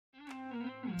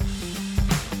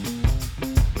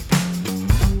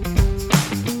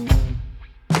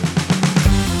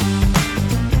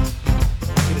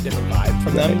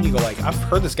them and you go like, I've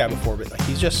heard this guy before, but like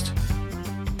he's just,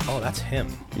 oh, that's him.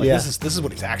 Like this is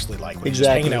what he's actually like when he's just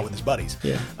hanging out with his buddies.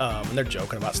 Yeah. And they're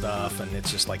joking about stuff, and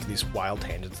it's just like these wild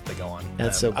tangents that they go on.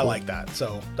 That's so cool. I like that.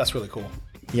 So that's really cool.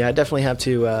 Yeah, I definitely have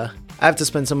to. I have to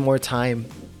spend some more time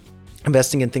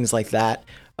investing in things like that.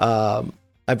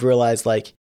 I've realized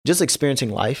like just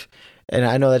experiencing life, and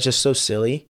I know that's just so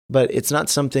silly, but it's not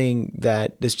something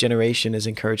that this generation is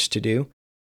encouraged to do.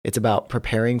 It's about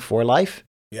preparing for life.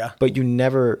 Yeah. But you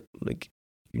never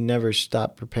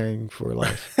stop preparing for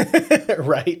life.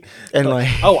 Right. And like,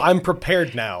 oh, I'm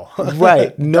prepared now.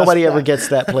 Right. Nobody ever gets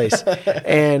that place.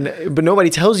 But nobody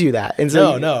tells you that. And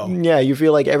so, no. Yeah, you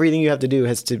feel like everything you have to do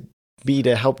has to be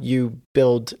to help you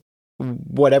build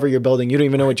whatever you're building. You don't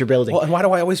even know what you're building. Well, and why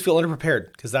do I always feel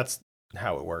underprepared? Because that's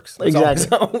how it works. That's exactly.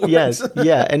 How it works. Yes.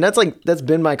 Yeah. And that's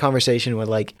been my conversation with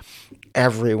like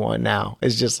everyone now.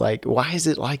 It's just like, why is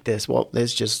it like this? Well,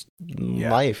 it's just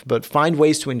life, but find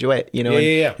ways to enjoy it, you know?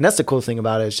 And that's the cool thing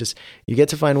about it. It's just, you get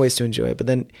to find ways to enjoy it. But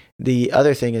then the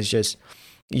other thing is just,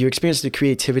 you experience the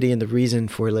creativity and the reason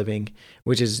for living,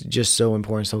 which is just so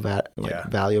important, so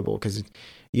valuable. Because,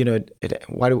 you know,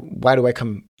 why do I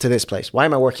come to this place? Why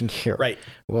am I working here? Right.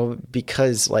 Well,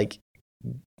 because like,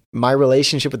 my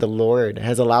relationship with the Lord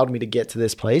has allowed me to get to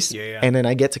this place. And then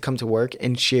I get to come to work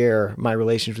and share my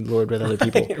relationship with the Lord with other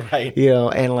people. Right. You know,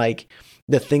 and like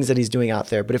the things that he's doing out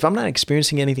there. But if I'm not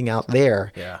experiencing anything out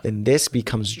there, then this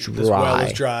becomes dry. This well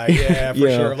is dry. Yeah, for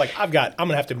sure. Like I'm going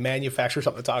to have to manufacture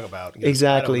something to talk about.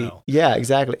 Exactly. Yeah,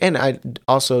 exactly. And I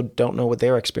also don't know what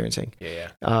they're experiencing.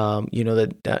 You know,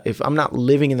 that if I'm not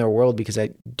living in their world because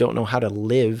I don't know how to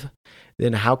live,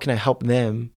 then how can I help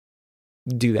them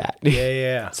do that?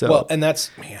 So, well, and that's,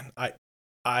 man,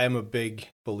 I am a big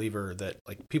believer that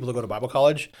like people that go to Bible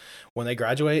college, when they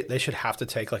graduate, they should have to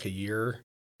take like a year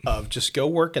of just go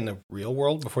work in the real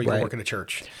world before you go work in a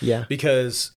church. Yeah.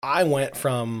 Because I went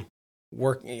from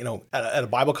work, you know, at a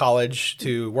Bible college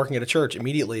to working at a church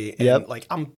immediately. And like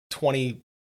I'm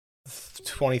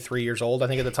 23 years old, I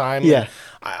think at the time. Yeah.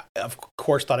 I, of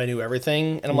course, thought I knew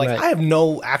everything. And I'm like, I have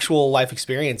no actual life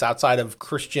experience outside of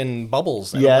Christian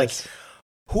bubbles. And I'm like,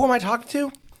 who am I talking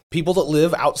to? People that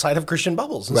live outside of Christian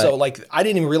bubbles. And so like, I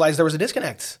didn't even realize there was a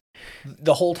disconnect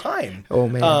the whole time. Oh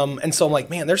man. And so I'm like,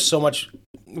 man, there's so much.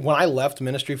 When I left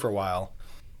ministry for a while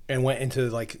and went into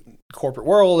like corporate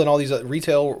world and all these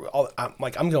retail,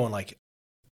 I'm going like,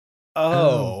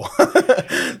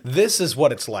 this is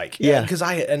what it's like. Yeah. Because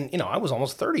I was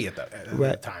almost 30 at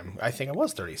that time. I think I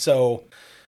was 30. So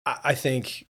I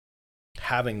think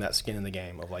having that skin in the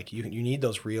game of like, you need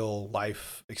those real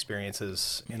life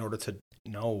experiences in order to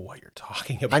know what you're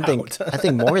talking about. I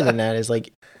think more than that is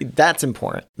like, that's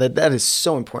important. That is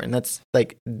so important. That's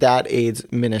like, that aids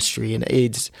ministry and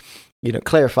aids, you know,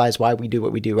 clarifies why we do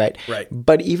what we do. Right.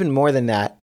 But even more than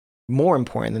that, more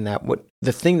important than that, what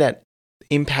the thing that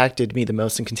impacted me the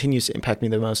most and continues to impact me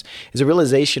the most is a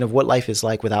realization of what life is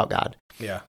like without God.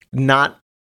 Yeah. Not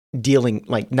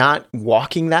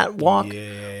walking that walk,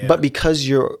 but because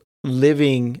you're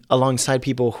living alongside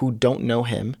people who don't know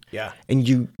him. Yeah. And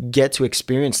you get to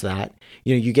experience that,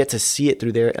 you know, you get to see it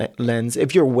through their lens.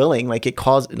 If you're willing, like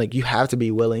you have to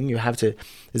be willing, you have to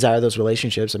desire those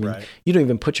relationships. I mean, you don't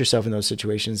even put yourself in those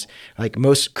situations. Like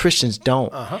most Christians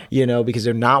don't, you know, because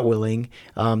they're not willing.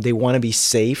 They want to be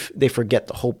safe. They forget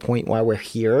the whole point why we're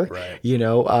here, you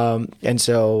know? And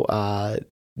so,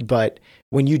 but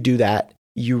when you do that,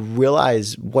 you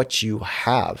realize what you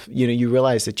have, you know, you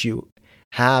realize that you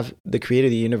have the creator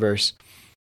of the universe,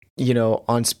 you know,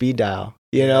 on speed dial,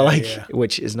 you know,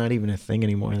 which is not even a thing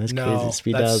anymore. That's crazy.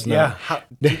 Speed dial is not.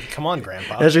 Come on,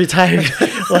 Grandpa. That's retired.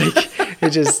 Like,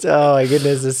 it just, oh my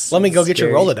goodness. Let me go get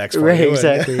your Rolodex for you.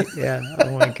 Exactly. Yeah.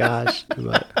 Oh my gosh.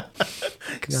 But,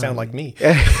 sound like me.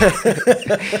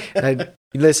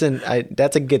 Listen,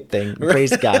 that's a good thing.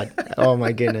 Praise God. Oh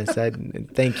my goodness.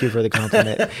 Thank you for the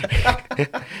compliment.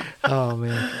 Oh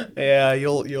man. Yeah,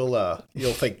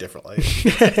 you'll think differently as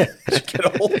you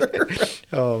get older.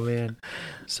 Oh man.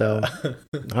 So,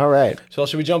 all right. So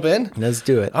should we jump in? Let's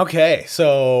do it. Okay.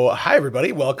 So, hi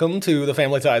everybody. Welcome to the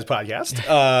Family Ties podcast.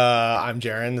 I'm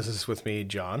Jerran. This is with me,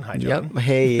 Jon. Hi, Jon. Yep.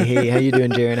 Hey. How you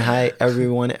doing, Jerran? Hi,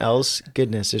 everyone else.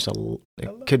 Goodness, there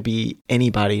could be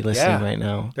anybody listening right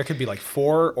now. There could be like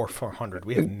 400 or 400.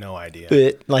 We have no idea.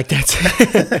 But like that's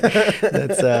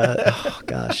oh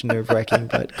gosh, nerve-wracking,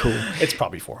 but cool. It's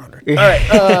probably 400. All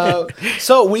right.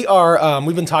 So we've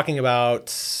been talking about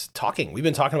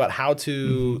how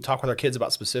to talk with our kids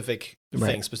about specific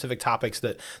things, specific topics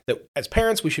that as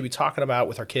parents we should be talking about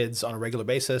with our kids on a regular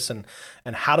basis, and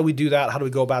how do we do that? How do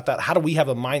we go about that? How do we have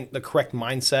the correct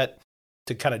mindset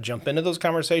to kind of jump into those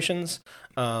conversations?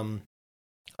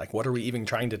 Like, what are we even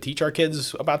trying to teach our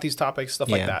kids about these topics, stuff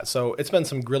like that. So it's been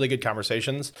some really good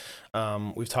conversations.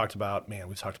 We've talked about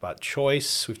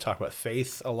choice. We've talked about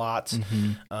faith a lot.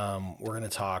 Mm-hmm. We're going to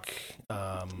talk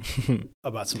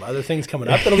about some other things coming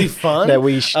up that'll be fun.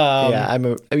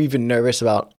 That I'm even nervous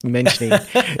about mentioning.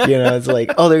 It's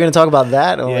like, oh, they're going to talk about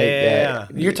that. Yeah.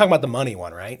 You're talking about the money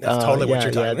one, right? That's totally what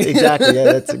you're talking about. Exactly. Yeah,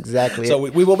 that's exactly. So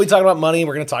we will be talking about money.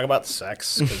 We're going to talk about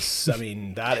sex because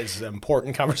that is an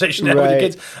important conversation to have with your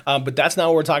kids. But that's not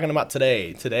what we're talking about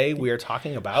today. Today we are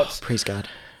talking about praise God,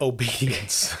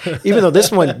 obedience. Even though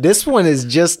this one is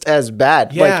just as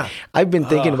bad. Yeah, like, I've been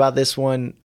thinking about this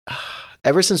one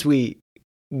ever since we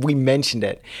mentioned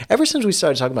it. Ever since we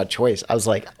started talking about choice, I was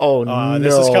like, oh no,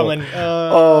 this is coming.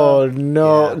 Oh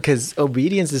no, because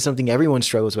obedience is something everyone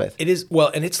struggles with. It is.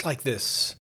 Well, and it's like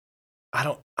this. I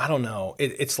don't know.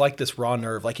 It's like this raw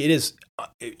nerve. Like it is.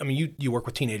 I mean, you work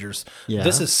with teenagers. Yeah.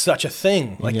 This is such a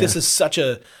thing. Like this is such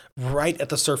a right at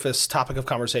the surface topic of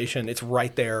conversation. It's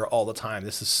right there all the time.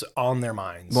 This is on their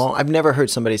minds. Well, I've never heard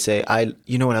somebody say,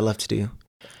 you know what I love to do?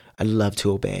 I love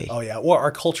to obey. Oh yeah. Well,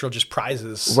 our culture just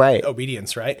prizes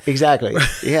obedience, right? Exactly.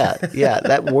 Yeah. Yeah.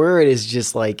 That word is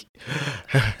just like,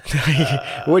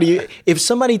 if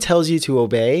somebody tells you to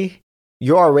obey,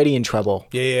 you're already in trouble.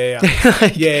 Yeah.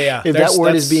 Yeah. If that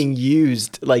word is being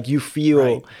used, like you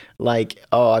feel like,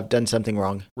 oh, I've done something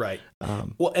wrong. Right.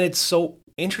 Well, and it's so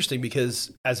interesting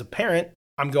because as a parent,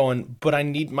 I'm going, but I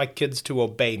need my kids to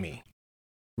obey me.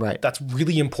 Right. That's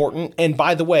really important. And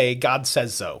by the way, God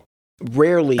says so.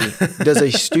 Rarely does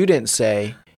a student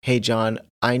say, hey, John,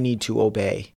 I need to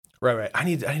obey. Right. I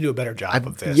need to do a better job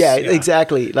of this. Yeah,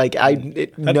 exactly. Like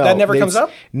that never comes up.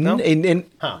 No. And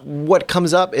what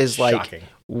comes up is like,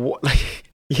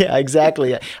 yeah,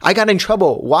 exactly. I got in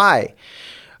trouble. Why?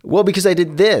 Well, because I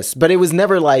did this, but it was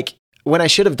never like when I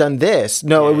should have done this.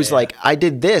 No, it was like I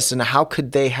did this, and how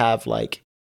could they have like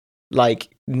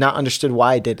not understood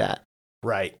why I did that?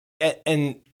 Right,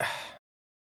 and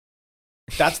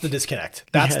that's the disconnect.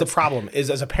 That's the problem. Is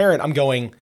as a parent, I'm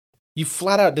going, you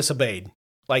flat out disobeyed.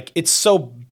 Like it's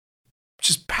so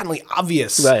just patently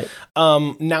obvious. Right.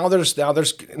 Now there's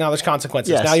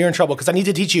consequences. Yes. Now you're in trouble because I need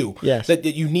to teach you that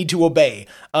you need to obey.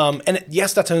 And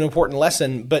yes, that's an important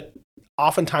lesson, but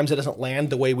oftentimes it doesn't land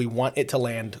the way we want it to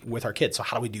land with our kids. So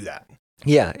how do we do that?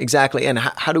 Yeah, exactly. And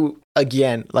how do,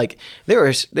 again, like there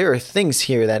are things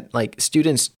here that like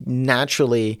students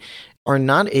naturally are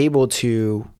not able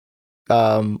to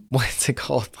what's it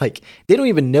called? Like they don't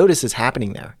even notice it's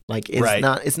happening there. Like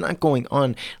it's not going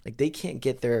on. Like they can't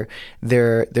get their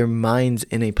minds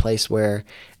in a place where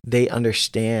they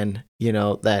understand,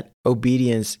 that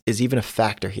obedience is even a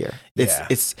factor here.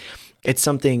 It's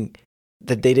something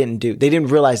that they didn't do. They didn't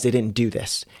realize they didn't do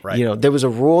this. Right. There was a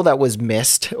rule that was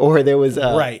missed, or there was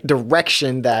a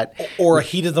direction that, or a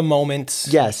heat of the moment.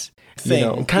 Yes.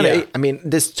 Thing. I mean,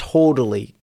 this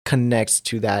totally connects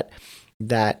to that,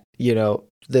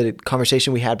 the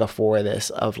conversation we had before this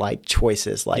of like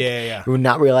choices, like we were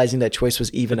not realizing that choice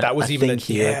was even a thing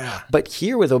here. Yeah. But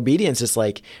here with obedience, it's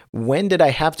like, when did I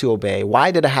have to obey? Why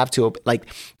did I have to like,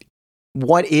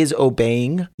 what is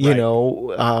obeying?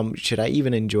 Should I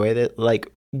even enjoy that?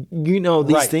 Like,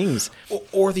 these things.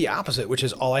 Or the opposite, which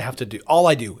is all I have to do. All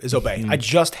I do is obey. Mm-hmm. I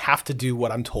just have to do what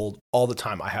I'm told all the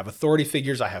time. I have authority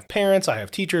figures. I have parents. I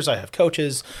have teachers. I have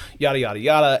coaches, yada, yada,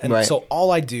 yada. And so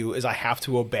all I do is I have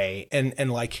to obey. And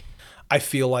like, I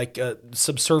feel like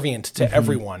subservient to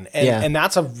everyone. And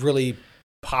that's a really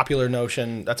popular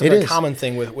notion. That's a very common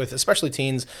thing with especially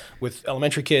teens, with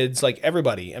elementary kids, like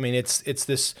everybody. I mean, it's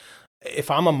this, if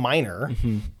I'm a minor,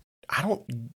 I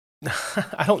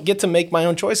don't get to make my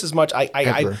own choices much.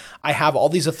 I have all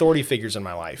these authority figures in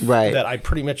my life that I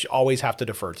pretty much always have to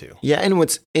defer to. Yeah, and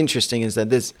what's interesting is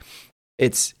that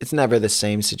it's never the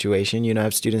same situation. I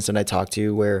have students that I talk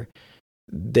to where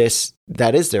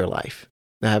that is their life.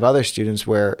 I have other students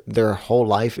where their whole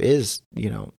life is,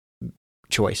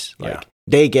 choice. Like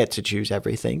they get to choose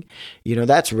everything.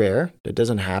 That's rare. That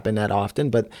doesn't happen that often.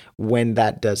 But when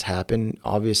that does happen,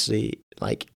 obviously,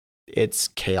 like, it's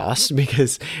chaos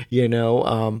because,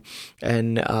 and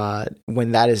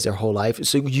when that is their whole life.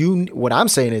 So what I'm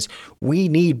saying is we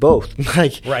need both.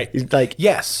 Like,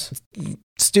 yes,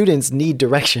 students need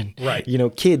direction. Right.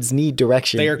 Kids need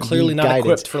direction. They are clearly not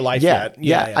equipped for life yet.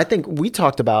 Yeah. I think we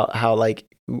talked about how, like,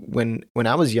 when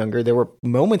I was younger, there were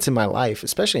moments in my life,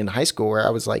 especially in high school, where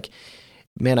I was like,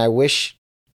 man, I wish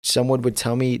someone would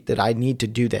tell me that I need to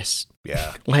do this.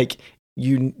 Yeah. Like,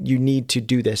 you need to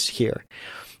do this here.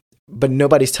 but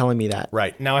nobody's telling me that.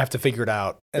 Right. Now I have to figure it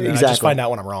out. And then I just find out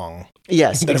when I'm wrong.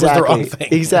 Yes, that exactly. It was the wrong thing.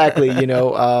 Exactly.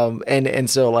 And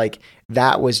so like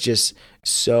that was just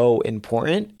so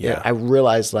important. Yeah. I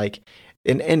realized like,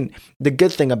 and the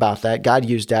good thing about that, God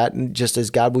used that, and just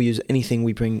as God will use anything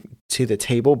we bring to the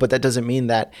table, but that doesn't mean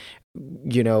that,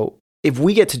 if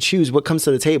we get to choose what comes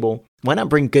to the table, why not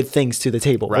bring good things to the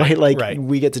table, right? Like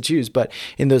we get to choose. But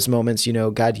in those moments,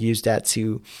 God used that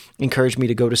to encourage me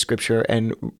to go to scripture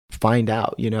and find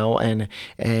out,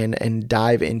 and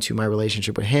dive into my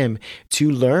relationship with him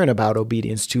to learn about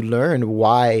obedience, to learn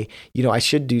why, I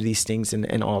should do these things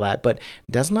and all that. But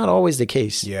that's not always the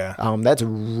case. Yeah. That's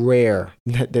rare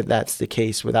that's the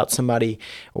case without somebody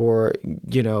or,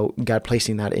 God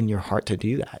placing that in your heart to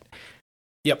do that.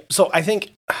 Yep. So I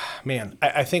think,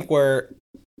 I think where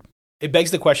it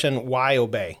begs the question, why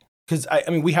obey? Because I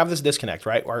mean, we have this disconnect,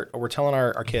 right? We're telling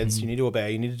our kids, you need to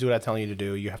obey, you need to do what I'm telling you to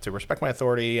do. You have to respect my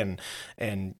authority,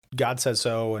 and God says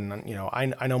so, and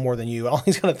I know more than you, all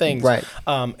these kind of things. Right.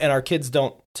 And our kids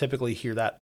don't typically hear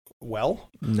that well.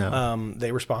 No.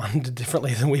 They respond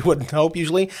differently than we would hope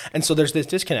usually, and so there's this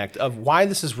disconnect of why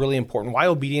this is really important, why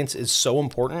obedience is so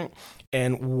important.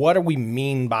 And what do we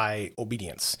mean by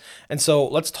obedience? And so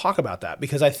let's talk about that,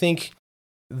 because I think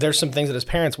there's some things that as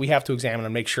parents we have to examine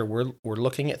and make sure we're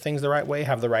looking at things the right way,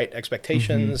 have the right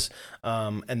expectations,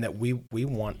 and that we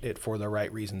want it for the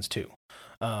right reasons too.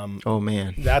 Oh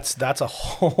man, that's a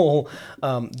whole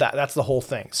that's the whole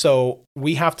thing. So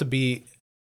we have to be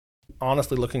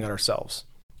honestly looking at ourselves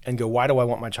and go, why do I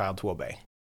want my child to obey?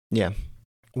 Yeah,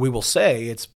 we will say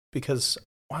it's because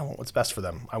I want what's best for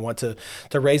them. I want to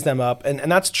raise them up.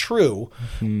 And that's true.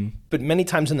 Mm-hmm. But many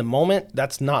times in the moment,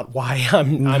 that's not why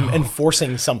I'm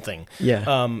enforcing something.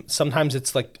 Yeah. Sometimes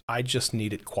it's like, I just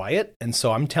need it quiet. And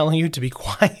so I'm telling you to be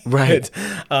quiet. Right.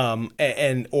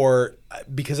 Or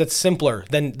because it's simpler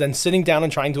than sitting down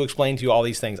and trying to explain to you all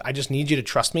these things. I just need you to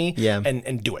trust me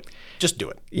and do it. Just do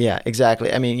it. Yeah,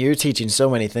 exactly. I mean, you're teaching so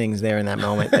many things there in that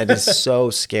moment. That is so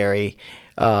scary,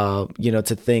 to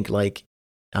think like,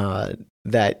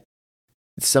 that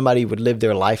somebody would live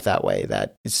their life that way,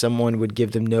 that someone would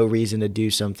give them no reason to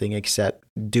do something except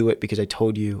do it because I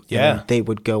told you, and they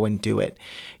would go and do it.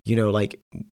 Like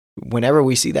whenever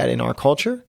we see that in our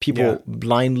culture, people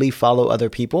blindly follow other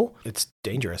people. It's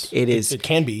dangerous. It is. It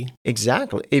can be.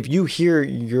 Exactly. If you hear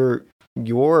your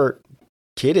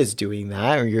kid is doing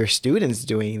that or your students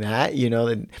doing that,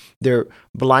 they're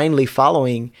blindly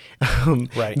following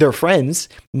their friends,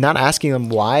 not asking them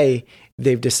why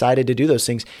they've decided to do those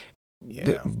things.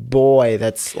 Yeah. Boy,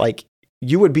 that's like,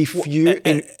 you would be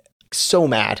so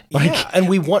mad. And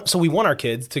we want our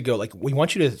kids to go, like, we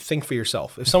want you to think for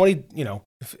yourself. If somebody,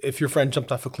 if your friend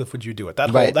jumped off a cliff, would you do it?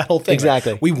 That whole thing.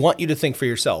 Exactly. Right? We want you to think for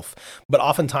yourself. But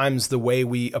oftentimes the way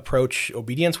we approach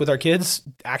obedience with our kids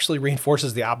actually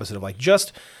reinforces the opposite of like,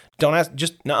 just don't ask,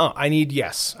 just, no, I need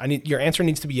yes. Your answer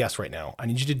needs to be yes right now. I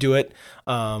need you to do it.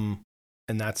 And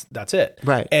that's it.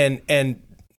 Right. And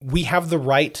we have the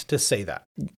right to say that.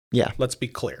 Yeah. Let's be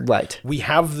clear. Right. We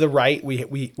have the right.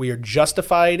 We are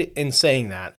justified in saying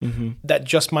that. Mm-hmm. That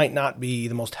just might not be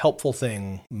the most helpful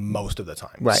thing most of the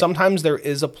time. Right. Sometimes there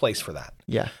is a place for that.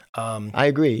 Yeah. I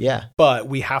agree. Yeah. But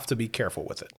we have to be careful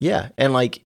with it. Yeah. And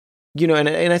like,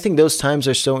 and I think those times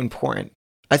are so important.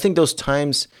 I think those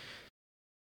times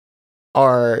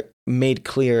are made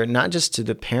clear, not just to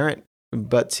the parent,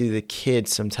 but to the kid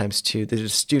sometimes too, the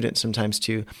student sometimes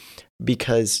too,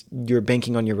 because you're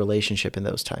banking on your relationship in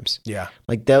those times. Yeah.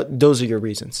 Like those are your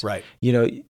reasons. Right.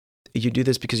 You do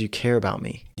this because you care about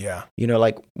me. Yeah.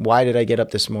 Like, why did I get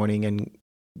up this morning and,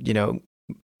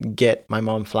 get my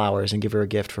mom flowers and give her a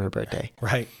gift for her birthday?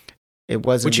 Right. It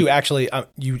wasn't. Which you actually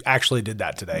did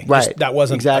that today. Right. Just, that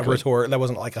wasn't exactly. a retort. That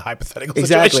wasn't like a hypothetical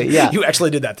exactly. situation. Yeah. You actually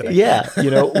did that today. Yeah.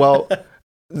 Well,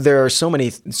 there are so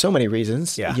many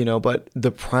reasons, yeah. But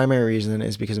the primary reason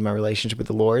is because of my relationship with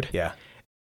the Lord. Yeah.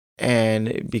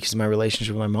 And because of my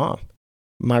relationship with my mom.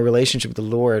 My relationship with the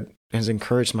Lord has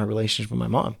encouraged my relationship with my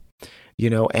mom,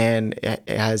 and it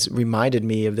has reminded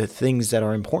me of the things that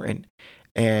are important.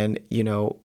 And,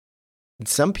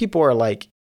 some people are like,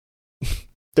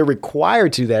 they're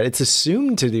required to do that. It's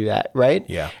assumed to do that, right?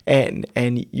 Yeah. And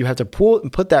you have to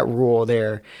put that rule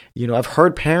there. I've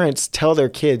heard parents tell their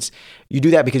kids, you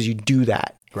do that because you do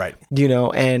that. Right.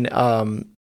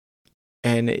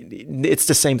 And it's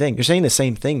the same thing. You're saying the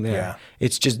same thing there. Yeah.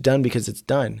 It's just done because it's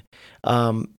done.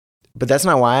 But that's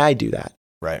not why I do that.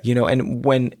 Right.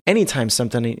 And anytime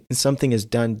something is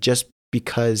done just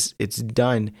because it's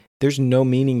done, there's no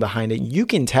meaning behind it. You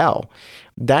can tell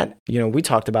that, we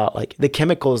talked about like the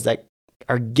chemicals that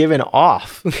are given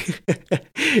off.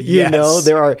 You know,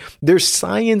 there's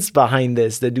science behind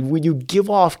this, that when you give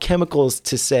off chemicals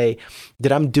to say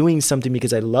that I'm doing something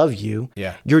because I love you,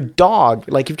 your dog,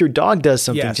 like if your dog does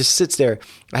something, just sits there.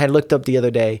 I had looked up the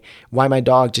other day why my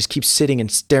dog just keeps sitting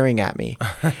and staring at me,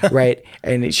 right?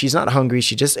 And she's not hungry.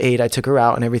 She just ate. I took her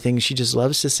out and everything. She just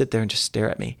loves to sit there and just stare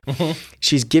at me.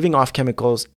 She's giving off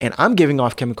chemicals, and I'm giving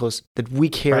off chemicals that we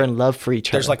care and love for each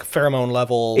other. There's like pheromone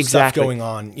level stuff going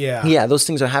on. Yeah, those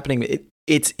things are happening.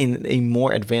 It's in a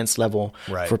more advanced level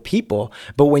for people.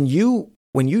 But when you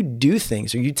do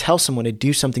things, or you tell someone to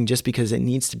do something just because it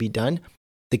needs to be done,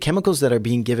 the chemicals that are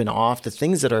being given off, the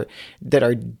things that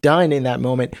are done in that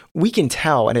moment, we can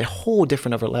tell at a whole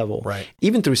different other level,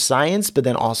 even through science, but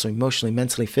then also emotionally,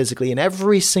 mentally, physically, in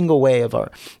every single way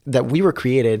that we were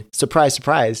created. Surprise,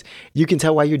 surprise! You can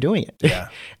tell why you're doing it. Yeah,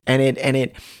 and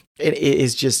it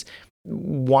is just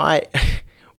why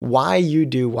obey,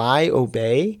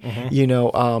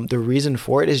 the reason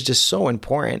for it is just so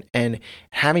important. And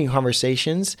having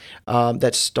conversations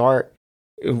that start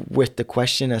with the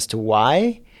question as to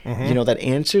why, that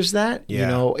answers that,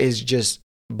 is just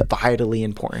vitally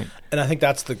important. And I think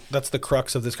that's the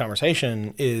crux of this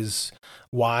conversation, is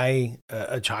why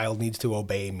a child needs to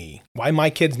obey me, why my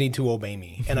kids need to obey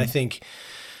me. And I think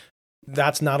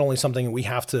that's not only something that we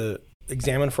have to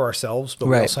examine for ourselves, but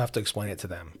we also have to explain it to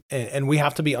them. And we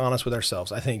have to be honest with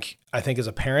ourselves. I think as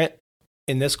a parent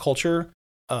in this culture,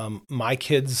 my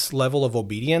kids' level of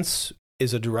obedience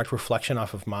is a direct reflection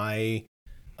off of my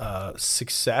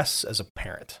success as a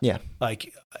parent. Yeah.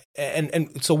 Like,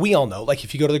 and so we all know, like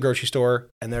if you go to the grocery store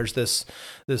and there's this,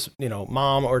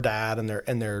 mom or dad and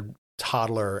their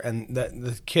toddler, and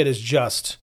the kid is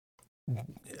just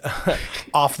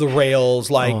off the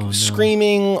rails, like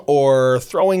screaming or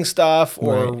throwing stuff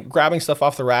or grabbing stuff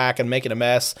off the rack and making a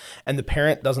mess, and the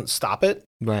parent doesn't stop it.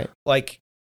 Right. Like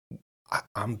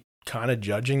I'm kind of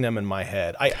judging them in my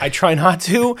head. I try not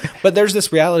to, but there's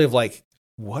this reality of like,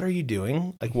 what are you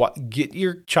doing? Like, get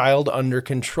your child under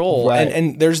control. Right.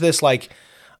 And there's this, like,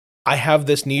 I have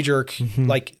this knee jerk,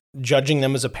 like judging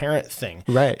them as a parent thing.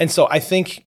 Right. And so I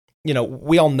think,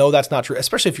 we all know that's not true,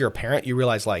 especially if you're a parent. You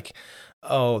realize like,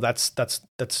 oh, that's right.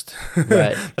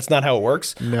 That's not how it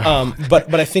works. No.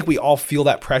 But I think we all feel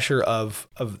that pressure of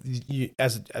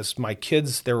as my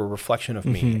kids, they're a reflection of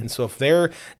me. And so if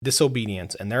they're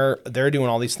disobedient and they're doing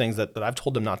all these things that I've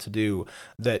told them not to do,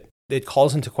 that it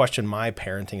calls into question my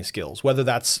parenting skills, whether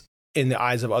that's in the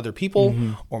eyes of other people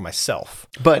or myself,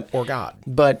 or God.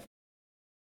 But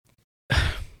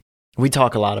we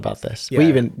talk a lot about this. Yeah. We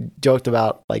even joked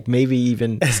about like maybe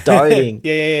even starting.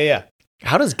 Yeah.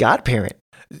 How does God parent?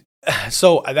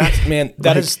 So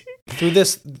that is through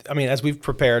this. I mean, as we've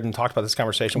prepared and talked about this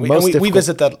conversation, we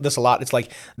visit this a lot. It's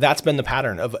like, that's been the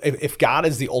pattern of if God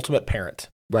is the ultimate parent,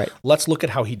 right? Let's look at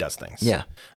how he does things. Yeah.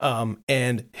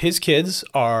 And his kids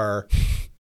are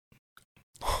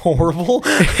horrible.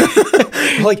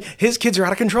 Like his kids are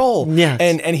out of control. Yeah.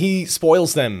 And he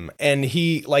spoils them, and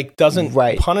he like doesn't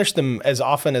punish them as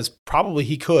often as probably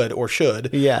he could or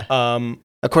should. Yeah.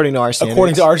 According to our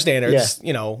standards,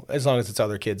 as long as it's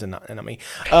other kids and not me.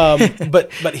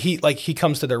 But he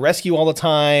comes to their rescue all the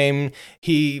time.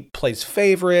 He plays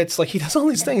favorites. Like he does all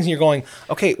these things, and you're going,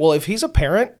 okay, well, if he's a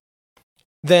parent,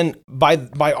 then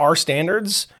by our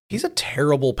standards, he's a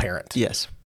terrible parent. Yes.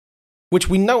 Which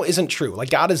we know isn't true. Like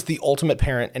God is the ultimate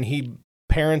parent, and he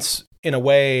parents in a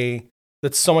way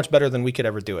that's so much better than we could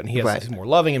ever do it. And he's more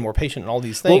loving and more patient and all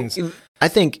these things. Well, I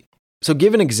think so.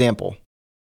 Give an example.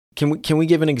 Can we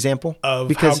give an example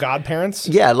of how God parents?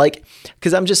 Yeah, like,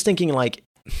 because I'm just thinking like,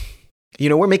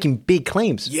 we're making big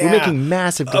claims. Yeah. We're making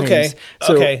massive claims.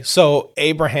 So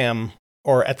Abraham,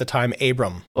 or at the time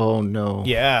Abram. Oh no.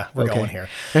 Yeah, we're going here.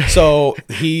 So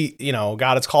he,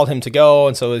 God has called him to go,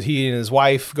 and so he and his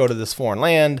wife go to this foreign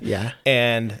land. Yeah.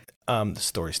 And the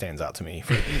story stands out to me.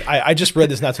 I just read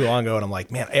this not too long ago, and I'm like,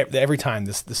 man, every time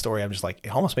this story, I'm just like,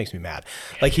 it almost makes me mad.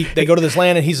 Like they go to this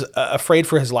land, and he's afraid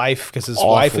for his life because his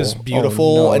wife is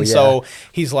beautiful, so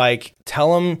he's like,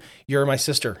 tell him you're my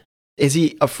sister. Is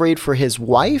he afraid for his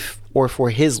wife or for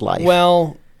his life?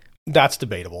 Well, that's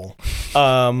debatable.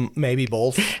 Maybe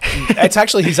both. He's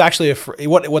actually afraid.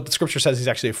 What the scripture says, he's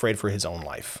actually afraid for his own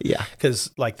life. Yeah.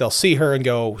 Because like they'll see her and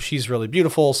go, she's really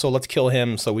beautiful, so let's kill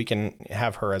him so we can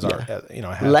have her as our,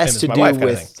 have less to my do wife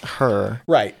with her.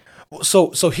 Right.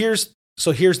 So here's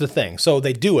the thing. So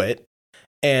they do it,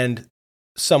 and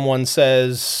someone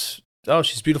says, oh,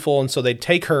 she's beautiful, and so they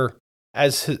take her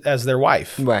as their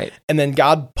wife. Right. And then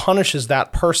God punishes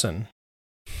that person.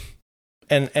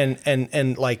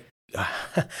 And like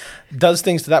does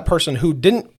things to that person who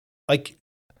didn't like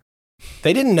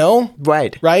They didn't know.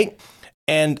 Right. Right.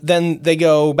 And then they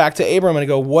go back to Abram and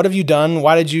go, what have you done?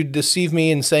 Why did you deceive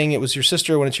me in saying it was your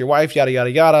sister when it's your wife? Yada,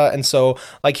 yada, yada. And so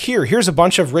like, here's a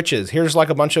bunch of riches. Here's like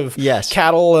a bunch of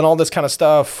cattle and all this kind of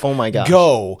stuff. Oh my gosh.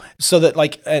 Go. So that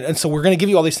like, and so we're going to give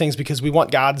you all these things because we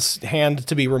want God's hand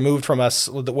to be removed from us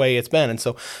the way it's been. And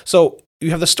so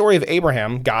you have the story of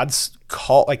Abraham, God's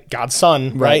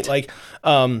son, right? Like,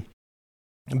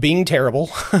 being terrible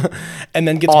and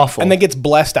then gets awful and then gets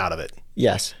blessed out of it.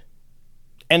 Yes.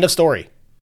 End of story.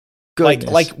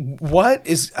 Goodness. Like what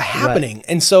is happening? Right.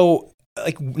 And so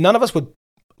like none of us would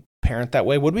parent that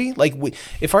way, would we? Like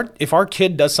if our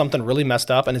kid does something really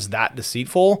messed up and is that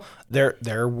deceitful,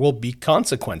 there will be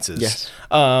consequences. Yes.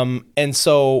 And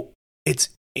so it's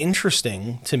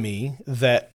interesting to me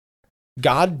that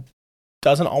God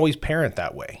doesn't always parent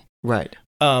that way. Right.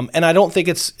 And I don't think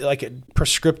it's like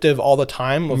prescriptive all the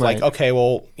time of like, okay,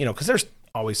 well, because there's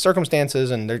always circumstances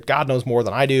and God knows more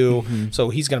than I do. Mm-hmm. So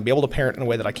he's going to be able to parent in a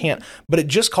way that I can't. But it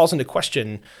just calls into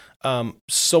question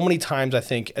so many times, I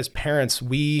think, as parents,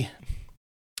 we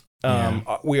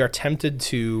are tempted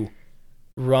to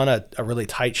run a really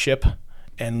tight ship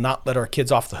and not let our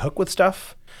kids off the hook with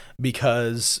stuff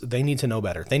because they need to know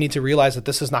better. They need to realize that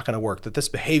this is not going to work, that this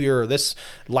behavior or this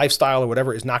lifestyle or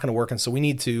whatever is not going to work. And so we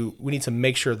need to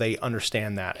make sure they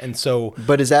understand that. And so,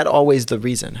 but is that always the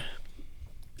reason?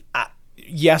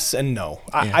 Yes and no.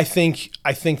 Yeah. I think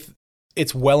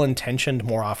it's well-intentioned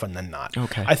more often than not.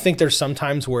 Okay. I think there's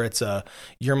sometimes where it's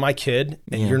you're my kid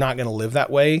and you're not going to live that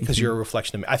way because you're a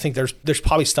reflection of me. I think there's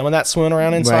probably some of that swimming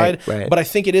around inside, right. But I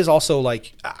think it is also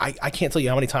like, I can't tell you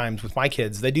how many times with my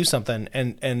kids, they do something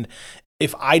and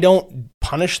if I don't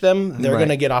punish them, they're going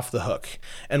to get off the hook.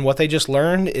 And what they just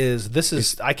learned is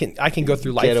I can go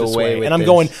through life this way. And I'm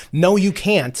going, no, you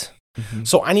can't. Mm-hmm.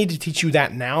 So I need to teach you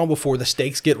that now before the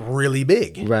stakes get really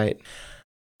big. Right.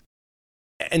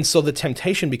 And so the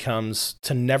temptation becomes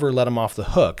to never let them off the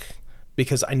hook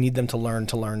because I need them to learn.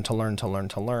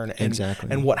 And, exactly.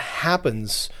 And what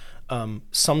happens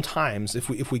sometimes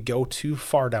if we go too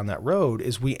far down that road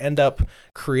is we end up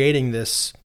creating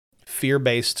this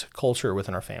fear-based culture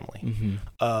within our family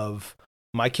of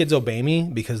my kids obey me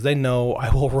because they know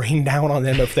I will rain down on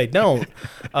them if they don't.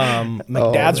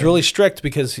 Dad's really strict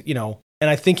because, and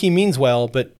I think he means well,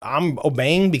 but I'm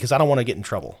obeying because I don't want to get in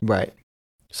trouble. Right.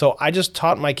 So I just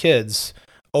taught my kids,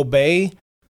 obey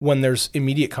when there's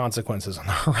immediate consequences on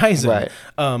the horizon.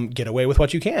 Right. Get away with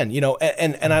what you can,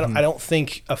 and I don't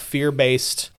think a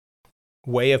fear-based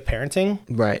way of parenting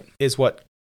is what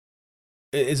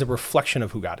is a reflection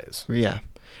of who God is. Yeah.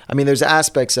 I mean, there's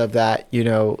aspects of that,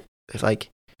 like,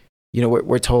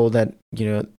 we're told that,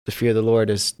 the fear of the Lord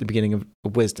is the beginning of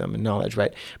wisdom and knowledge,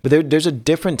 right? But there's a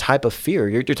different type of fear.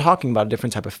 You're talking about a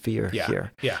different type of fear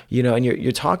here. Yeah. And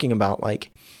you're talking about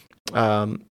like,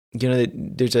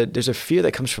 there's a fear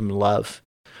that comes from love,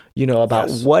 about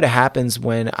what happens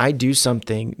when I do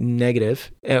something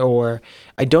negative or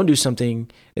I don't do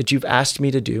something that you've asked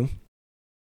me to do.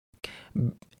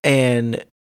 And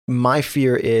my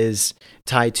fear is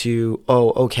tied to,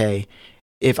 okay,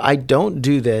 if I don't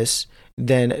do this,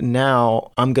 then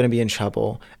now I'm going to be in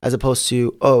trouble, as opposed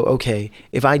to, okay,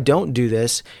 if I don't do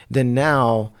this, then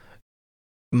now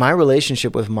my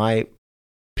relationship with my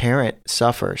parent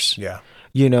suffers. Yeah.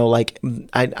 Like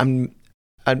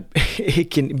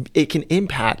it can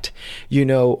impact,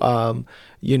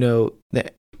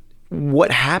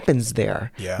 what happens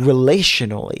there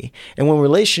relationally. And when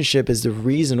relationship is the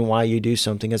reason why you do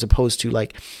something, as opposed to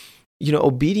like,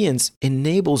 obedience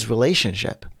enables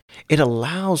relationship. It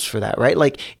allows for that, right?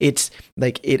 Like it's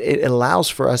like it allows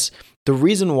for us. The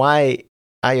reason why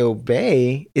I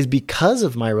obey is because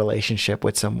of my relationship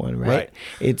with someone, right?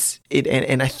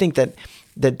 And I think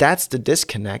that's the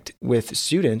disconnect with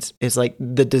students is like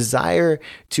the desire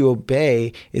to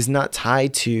obey is not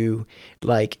tied to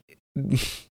like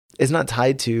it's not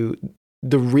tied to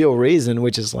the real reason,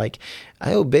 which is like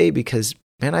I obey because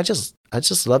man, I just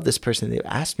love this person. They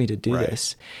asked me to do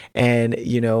this. And,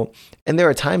 and there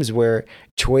are times where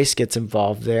choice gets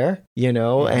involved there,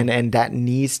 and that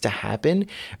needs to happen.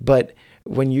 But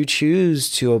when you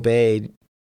choose to obey,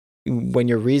 when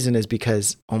your reason is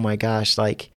because, oh my gosh,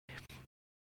 like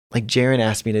Jerran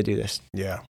asked me to do this.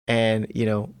 Yeah. And,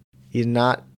 he's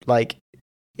not like,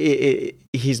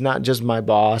 he's not just my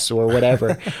boss or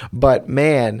whatever, but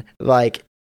man, like,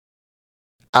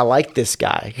 I like this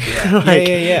guy.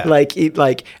 Yeah.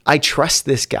 Like I trust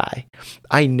this guy.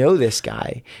 I know this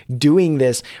guy doing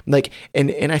this. Like,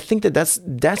 and I think that's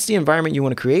the environment you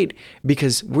want to create,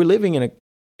 because we're living in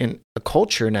a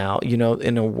culture now,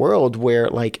 in a world where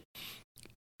like,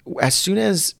 as soon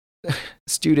as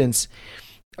students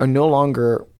are no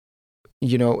longer,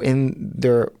 in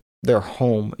their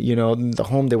home, the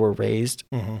home they were raised,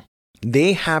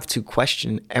 they have to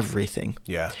question everything.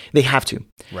 Yeah. They have to.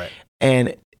 Right.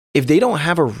 And if they don't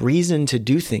have a reason to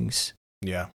do things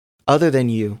other than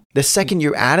you, the second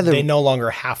you're out of they no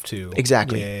longer have to.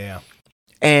 Exactly. Yeah.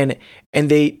 And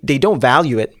they don't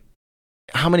value it.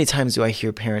 How many times do I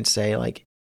hear parents say, like,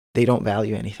 they don't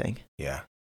value anything? Yeah.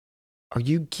 Are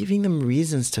you giving them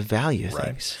reasons to value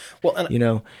things? Well,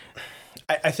 and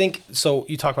I think, so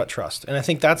you talk about trust, and I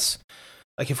think that's,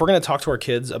 like, if we're going to talk to our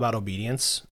kids about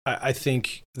obedience, I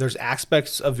think there's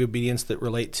aspects of obedience that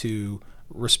relate to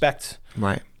respect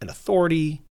and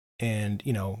authority, and,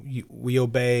 we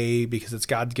obey because it's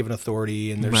God's given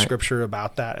authority, and there's scripture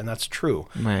about that, and that's true.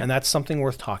 And that's something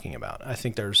worth talking about. I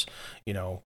think there's,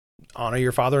 honor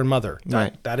your father and mother.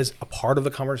 That is a part of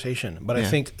the conversation. But I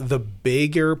think the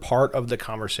bigger part of the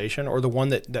conversation, or the one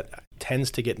that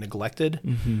tends to get neglected,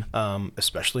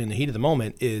 especially in the heat of the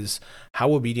moment, is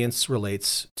how obedience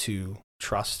relates to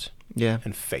trust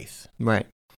and faith. Right.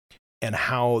 And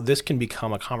how this can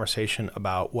become a conversation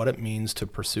about what it means to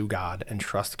pursue God and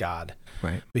trust God.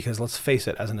 Right. Because let's face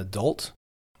it, as an adult,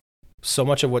 so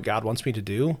much of what God wants me to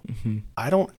do,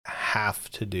 I don't have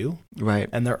to do. Right.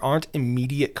 And there aren't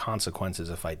immediate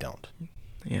consequences if I don't.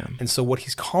 Yeah. And so what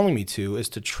he's calling me to is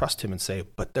to trust him and say,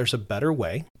 but there's a better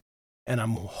way, and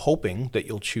I'm hoping that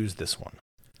you'll choose this one.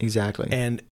 Exactly.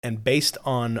 And based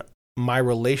on my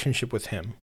relationship with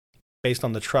him, based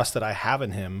on the trust that I have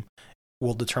in him,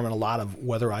 will determine a lot of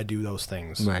whether I do those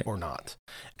things or not.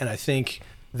 And I think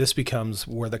this becomes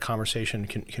where the conversation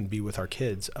can be with our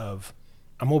kids of,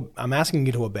 I'm asking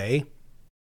you to obey,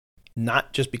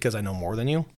 not just because I know more than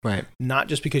you, not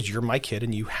just because you're my kid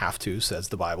and you have to, says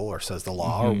the Bible or says the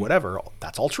law or whatever.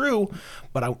 That's all true.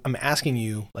 But I'm asking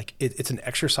you, like, it's an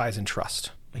exercise in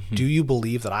trust. Like, do you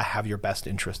believe that I have your best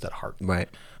interest at heart? Right.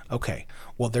 Okay.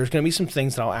 Well, there's going to be some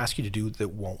things that I'll ask you to do that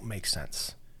won't make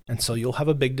sense. And so you'll have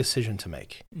a big decision to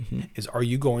make. Are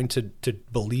you going to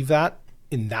believe that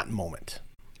in that moment?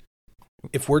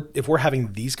 If we're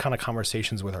having these kind of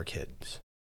conversations with our kids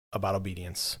about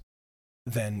obedience,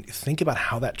 then think about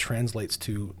how that translates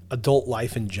to adult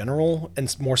life in general,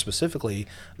 and more specifically,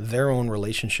 their own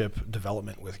relationship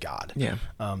development with God. Yeah.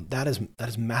 That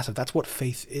is massive. That's what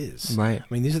faith is. Right.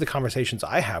 I mean, these are the conversations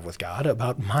I have with God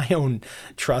about my own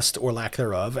trust or lack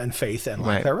thereof, and faith and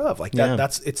lack thereof. Like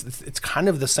that. It's kind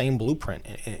of the same blueprint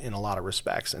in a lot of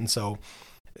respects. And so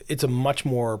it's a much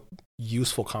more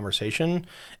useful conversation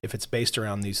if it's based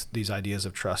around these ideas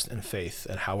of trust and faith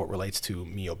and how it relates to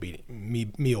me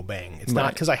obeying. It's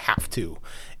not because I have to.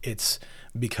 It's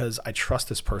because I trust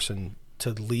this person to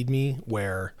lead me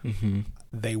where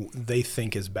they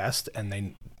think is best,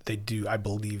 and they do. I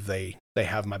believe they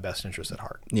have my best interest at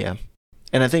heart. Yeah.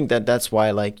 And I think that's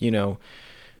why, like, you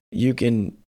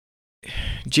can,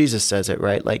 Jesus says it,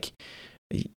 right? Like,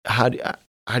 how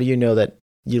do you know that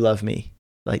you love me?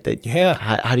 Like that. Yeah.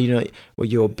 How do you know? Well,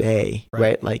 you obey,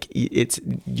 right? Like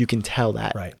you can tell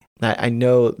that. Right. I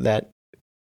know that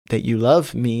you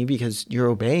love me because you're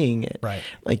obeying it. Right.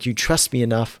 Like you trust me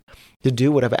enough to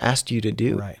do what I've asked you to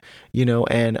do. Right.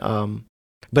 And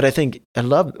but I think I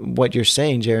love what you're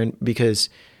saying, Jerran, because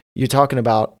you're talking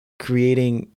about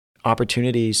creating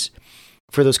opportunities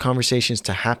for those conversations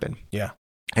to happen. Yeah.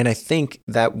 And I think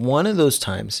that one of those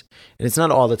times, and it's not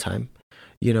all the time,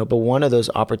 but one of those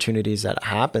opportunities that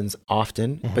happens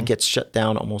often, but gets shut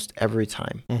down almost every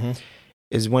time,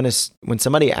 is when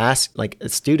somebody asks, like a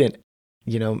student,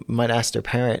 might ask their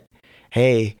parent,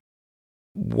 "Hey,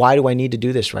 why do I need to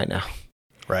do this right now?"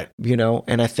 Right.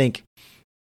 And I think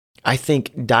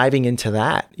diving into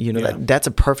that, that's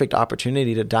a perfect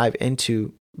opportunity to dive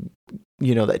into,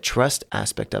 that trust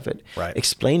aspect of it, right.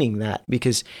 Explaining that,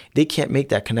 because they can't make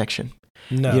that connection.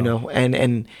 No.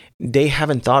 And they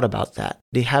haven't thought about that.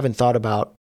 They haven't thought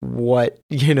about what,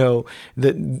 they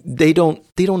don't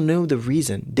know the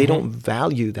reason. They don't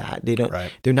value that. They don't,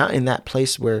 they're not in that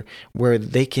place where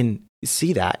they can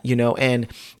see that, and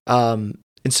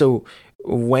so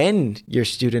when your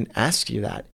student asks you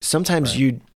that, sometimes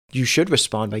you should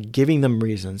respond by giving them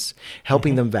reasons,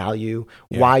 helping them value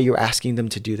why you're asking them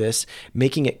to do this,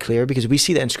 making it clear, because we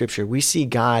see that in Scripture. We see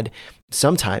God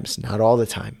sometimes, not all the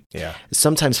time,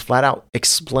 sometimes flat out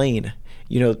explain,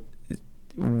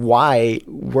 why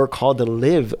we're called to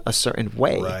live a certain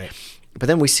way. Right. But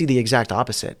then we see the exact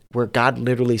opposite, where God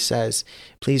literally says,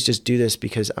 please just do this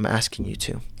because I'm asking you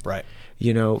to. Right.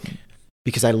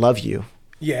 Because I love you.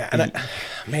 Yeah. And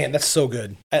man, that's so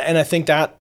good. And I think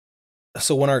that,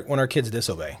 so when our kids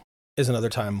disobey, is another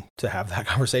time to have that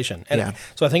conversation. And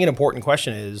so I think an important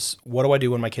question is, what do I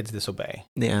do when my kids disobey?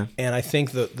 Yeah. And I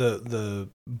think the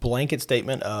blanket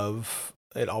statement of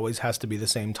it always has to be the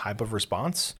same type of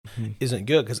response isn't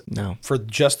good, because for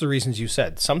just the reasons you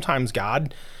said, sometimes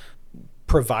God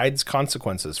provides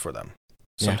consequences for them.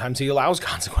 Sometimes he allows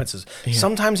consequences.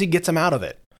 Sometimes he gets them out of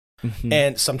it.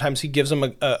 And sometimes he gives them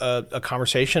a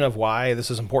conversation of why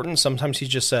this is important. Sometimes he's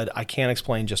just said, I can't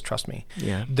explain, just trust me.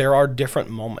 Yeah. There are different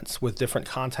moments with different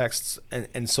contexts.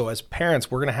 And so as parents,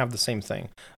 we're going to have the same thing.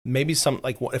 Maybe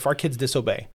if our kids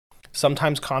disobey,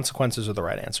 sometimes consequences are the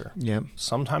right answer. Yeah.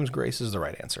 Sometimes grace is the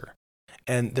right answer.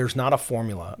 And there's not a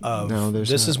formula of this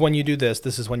not. is when you do this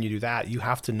is when you do that. You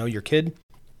have to know your kid.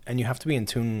 And you have to be in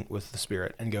tune with the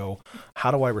Spirit and go,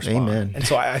 how do I respond? Amen. And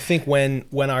so I think when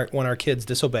our kids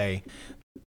disobey,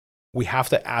 we have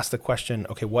to ask the question,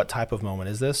 okay, what type of moment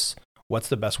is this? What's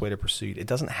the best way to proceed? It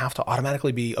doesn't have to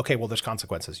automatically be, okay, well, there's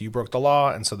consequences. You broke the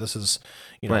law, and so this is,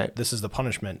 this is the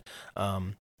punishment.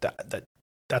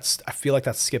 That's I feel like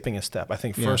that's skipping a step. I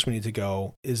think first we need to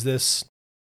go,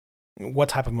 what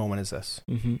type of moment is this?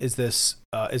 Is this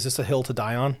a hill to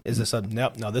die on? Is this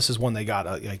no, this is one they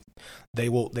got. They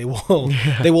will they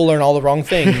will learn all the wrong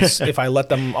things if I let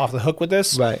them off the hook with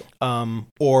this. Right.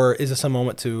 Or is this a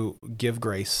moment to give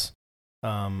grace,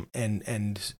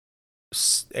 and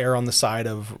err on the side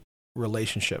of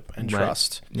relationship and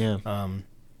trust? Yeah.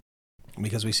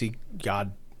 Because we see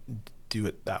God do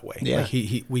it that way. Yeah.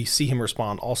 We see him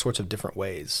respond all sorts of different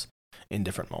ways in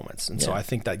different moments. And so I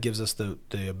think that gives us the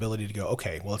ability to go,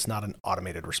 okay, well, it's not an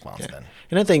automated response then.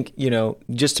 And I think,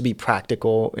 just to be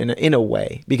practical in a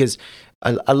way, because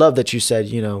I love that you said,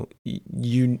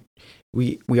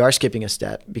 we are skipping a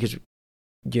step, because,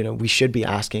 we should be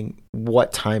asking,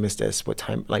 what time is this? What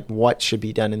time, what should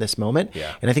be done in this moment?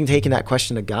 Yeah. And I think taking that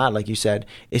question to God, like you said,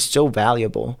 is so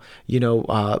valuable,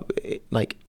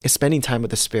 spending time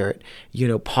with the Spirit,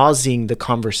 pausing the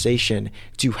conversation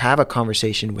to have a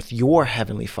conversation with your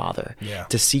Heavenly Father,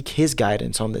 to seek his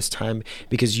guidance on this time,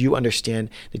 because you understand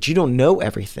that you don't know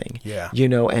everything,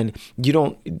 and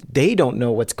they don't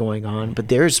know what's going on, but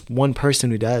there's one person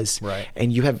who does, right?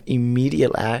 And you have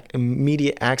immediate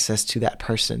access to that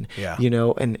person,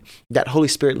 and that Holy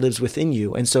Spirit lives within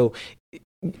you. And so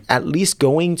at least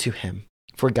going to him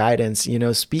for guidance,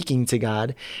 speaking to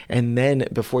God, and then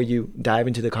before you dive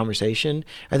into the conversation,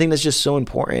 I think that's just so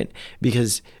important,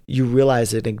 because you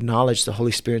realize and acknowledge the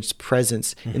Holy Spirit's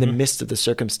presence in the midst of the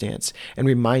circumstance, and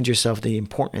remind yourself the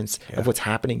importance of what's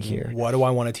happening here. What do I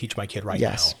want to teach my kid right now?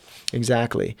 Yes,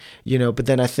 exactly. But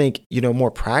then I think, more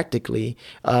practically,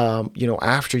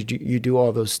 after you do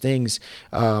all those things,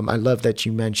 I love that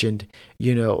you mentioned,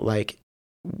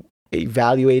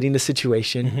 evaluating the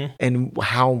situation and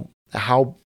how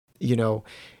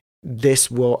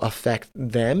this will affect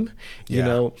them.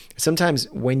 Sometimes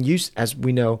as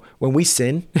we know, when we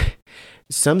sin,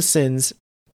 some sins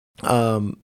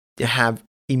have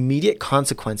immediate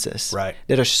consequences, right,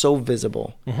 that are so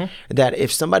visible that if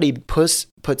somebody puts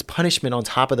punishment on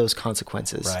top of those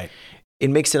consequences, right, it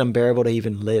makes it unbearable to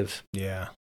even live. Yeah.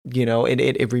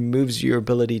 It removes your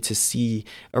ability to see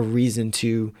a reason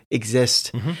to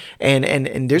exist,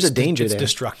 and there's a danger there. It's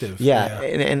destructive. Yeah.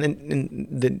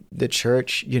 And the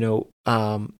church,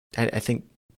 I think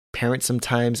parents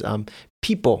sometimes,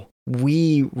 people,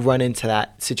 we run into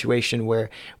that situation where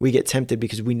we get tempted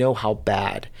because we know how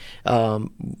bad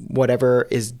whatever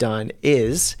is done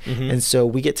is, and so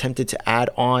we get tempted to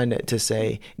add on to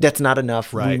say that's not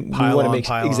enough. Right, we want to make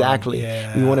exactly.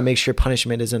 Yeah. We want to make sure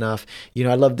punishment is enough.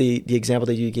 I love the example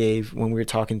that you gave when we were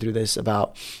talking through this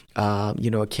about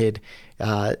a kid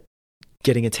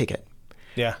getting a ticket.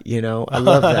 Yeah, I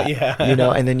love that. Yeah.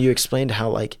 And then you explained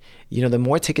how the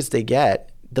more tickets they get,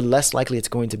 the less likely it's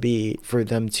going to be for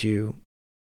them to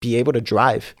be able to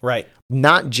drive. Right.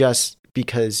 Not just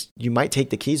because you might take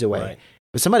the keys away, right,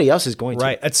 but somebody else is going to.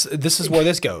 Right. This is where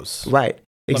this goes. Right.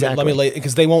 Exactly. Let me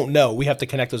because they won't know. We have to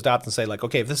connect those dots and say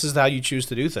okay, if this is how you choose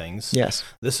to do things, yes,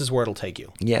 this is where it'll take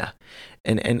you. Yeah.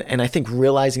 And I think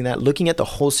realizing that, looking at the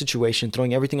whole situation,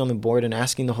 throwing everything on the board and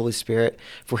asking the Holy Spirit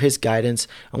for his guidance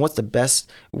on what's the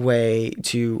best way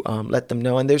to let them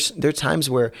know. And there are times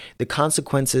where the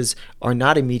consequences are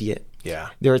not immediate. Yeah.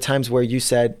 There are times where you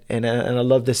said, and I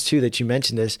love this too, that you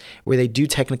mentioned this, where they do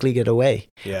technically get away.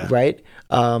 Yeah. Right.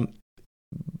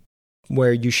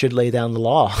 Where you should lay down the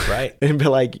law, right, and be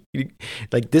like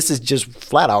this is just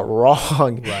flat out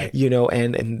wrong, right,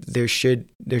 and there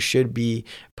should be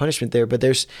punishment there, but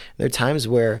there are times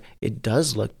where it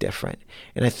does look different,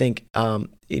 and I think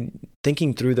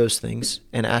thinking through those things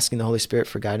and asking the Holy Spirit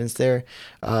for guidance there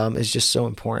is just so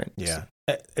important. Yeah.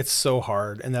 It's so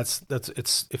hard, and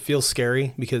it feels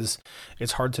scary because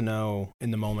it's hard to know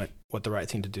in the moment what the right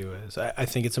thing to do is. I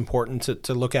think it's important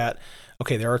to look at,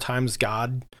 okay, there are times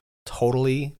God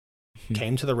totally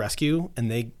came to the rescue, and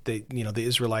they the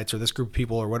Israelites or this group of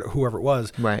people or whoever it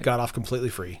was got off completely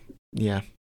free. Yeah.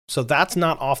 So that's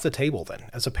not off the table then.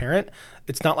 As a parent,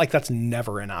 it's not like that's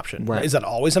never an option. Right. Is that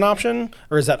always an option,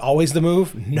 or is that always the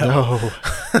move? No.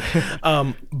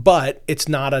 But it's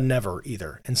not a never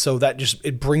either. And so that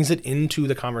it brings it into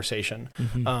the conversation.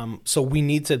 So we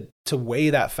need to weigh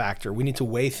that factor. We need to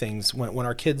weigh things when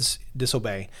our kids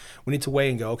disobey. We need to weigh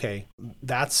and go, okay,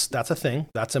 that's a thing.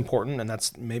 That's important. And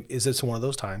is this one of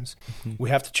those times?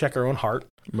 We have to check our own heart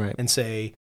and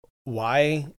say,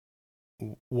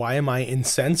 why am I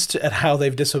incensed at how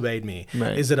they've disobeyed me?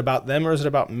 Right. Is it about them or is it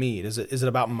about me? Is it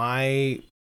about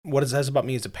what it says about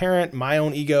me as a parent, my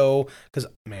own ego? Because,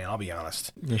 man, I'll be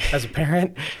honest. As a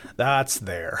parent, that's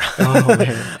there. Oh,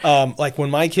 man. Like when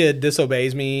my kid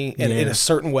disobeys me in a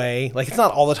certain way, like it's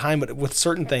not all the time, but with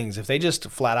certain things, if they just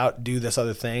flat out do this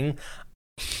other thing,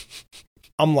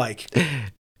 I'm like...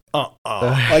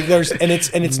 like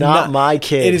it's not my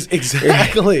kid. It is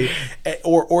exactly,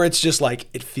 or it's just like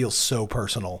it feels so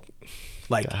personal,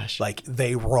 like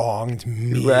they wronged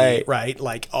me, right?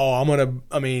 Like the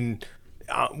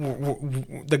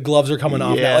gloves are coming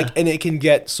off now, like, and it can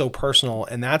get so personal,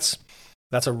 and that's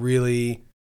we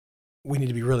need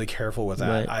to be really careful with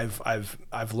that. Right.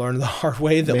 I've learned the hard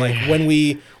way that like when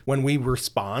we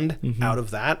respond out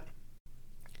of that,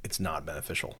 it's not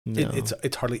beneficial. No.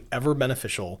 It's hardly ever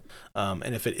beneficial.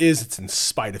 And if it is, it's in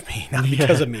spite of me, not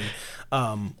because of me.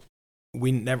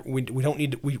 We don't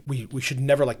need to, we should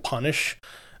never like punish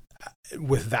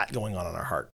with that going on in our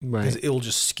heart, because it'll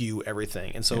just skew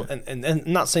everything. And so, and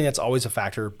I'm not saying that's always a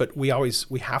factor, but we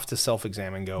have to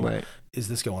self-examine and go, is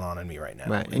this going on in me right now?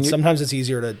 Right. And sometimes it's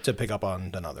easier to pick up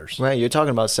on than others. Right. You're talking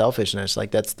about selfishness.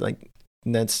 That's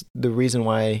the reason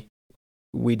why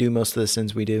we do most of the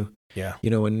sins we do. Yeah.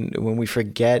 When we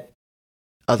forget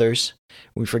others,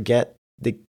 we forget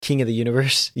the King of the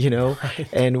universe,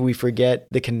 and we forget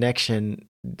the connection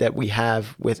that we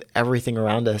have with everything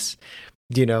around us,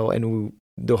 and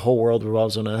the whole world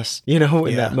revolves on us, in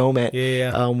that moment.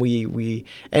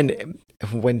 And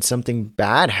when something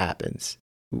bad happens,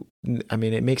 I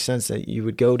mean, it makes sense that you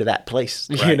would go to that place,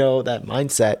 that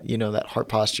mindset, that heart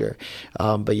posture.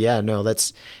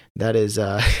 But that is,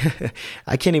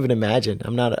 I can't even imagine.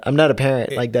 I'm not a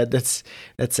parent like that.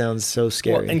 That sounds so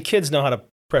scary. Well, and kids know how to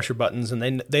press your buttons,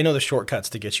 and they know the shortcuts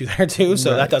to get you there too.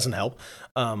 So that doesn't help.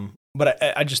 But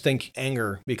I just think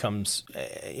anger becomes,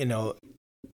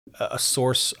 a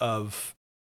source of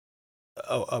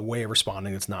a way of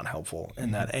responding that's not helpful.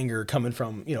 And that anger coming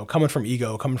from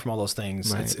ego, coming from all those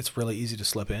things, it's really easy to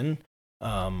slip in.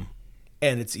 And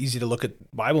it's easy to look at the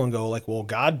Bible and go like, well,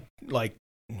 God, like,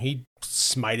 he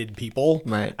smited people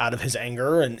out of his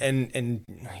anger, and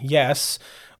yes,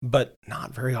 but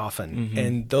not very often.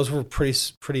 And those were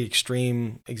pretty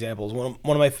extreme examples. One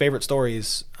of my favorite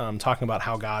stories, talking about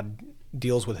how God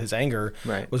deals with his anger,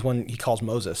 was when he calls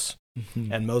Moses,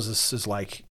 and Moses is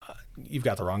like, "You've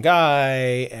got the wrong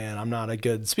guy, and I'm not a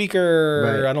good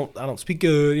speaker. I don't speak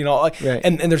good,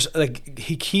 And there's like,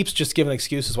 he keeps just giving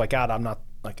excuses like, God, I'm not.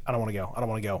 Like, I don't want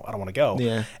to go.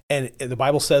 Yeah. And the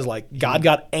Bible says like God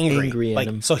got angry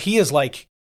like, so he is like,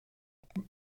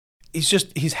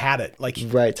 he's had it. Like,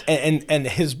 and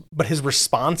his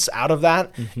response out of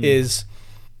that is,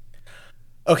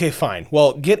 okay, fine.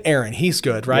 Well, get Aaron. He's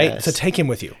good, right? Yes. To take him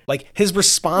with you. Like, his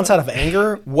response out of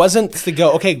anger wasn't to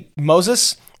go, okay,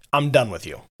 Moses, I'm done with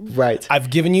you. Right. I've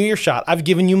given you your shot. I've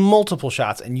given you multiple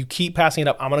shots, and you keep passing it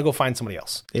up. I'm going to go find somebody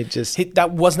else.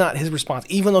 That was not his response.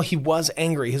 Even though he was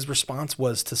angry, his response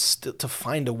was to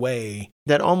find a way.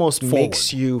 That almost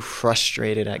makes you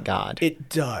frustrated at God. It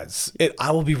does.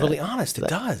 I will be really honest. It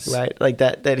does. Right. Like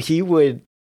that he would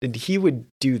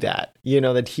do that.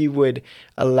 That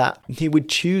he would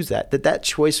choose that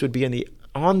choice would be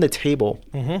on the table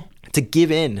to give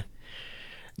in.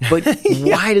 But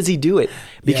why does he do it?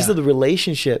 Because of the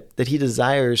relationship that he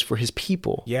desires for his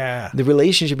people. Yeah. The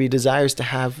relationship he desires to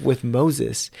have with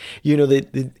Moses.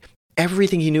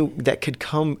 Everything he knew that could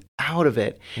come out of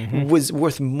it was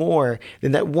worth more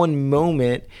than that one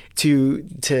moment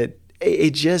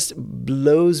it just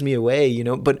blows me away,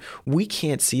 but we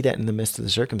can't see that in the midst of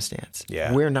the circumstance.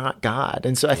 Yeah. We're not God.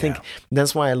 And so I think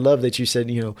that's why I love that you said,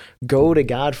 go to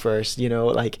God first,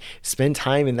 like spend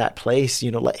time in that place,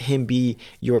 let him be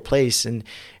your place. And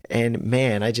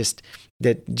man, that's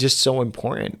just so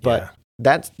important. But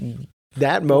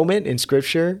That moment in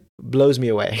scripture blows me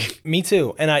away. Me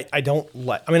too. And I don't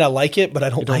like, I mean, I like it, but I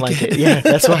don't like it. Yeah,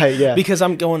 that's why. Yeah. Because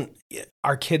I'm going,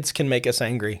 our kids can make us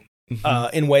angry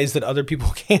in ways that other people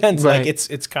can't. Right. Like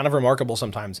it's kind of remarkable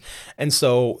sometimes. And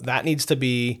so that needs to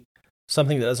be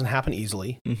something that doesn't happen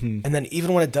easily. And then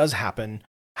even when it does happen,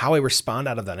 how I respond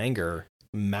out of that anger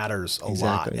matters a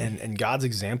lot. And God's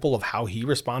example of how he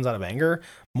responds out of anger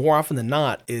more often than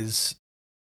not is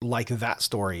like that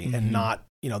story and not,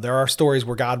 there are stories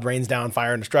where God rains down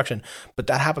fire and destruction, but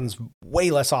that happens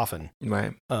way less often,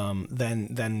 right?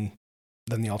 Than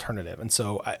the alternative. And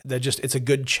so it's a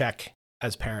good check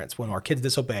as parents when our kids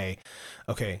disobey.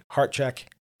 Okay, heart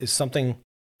check is something.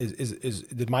 Is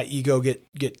did my ego get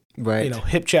right?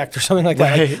 Hip checked or something like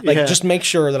that? Like just make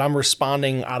sure that I'm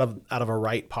responding out of a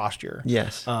right posture.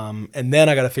 Yes. And then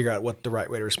I got to figure out what the right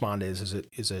way to respond is.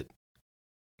 Is it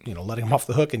letting them off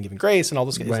the hook and giving grace and all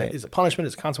those. Is it punishment?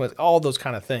 Is it consequence? All those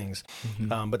kind of things.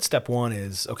 But step one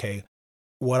is, okay,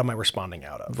 what am I responding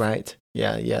out of? Right.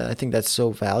 Yeah. Yeah. I think that's so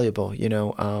valuable,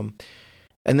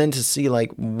 and then to see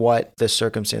like what the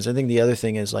circumstance. I think the other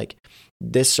thing is like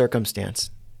this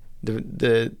circumstance,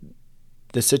 the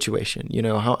situation,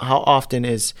 how often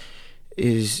is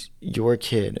your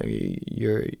kid,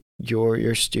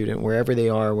 your student, wherever they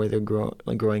are, where they're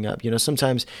growing up,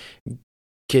 sometimes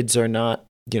kids are not,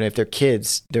 if they're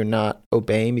kids, they're not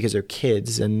obeying because they're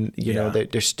kids, and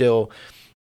they're still,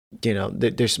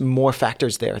 there's more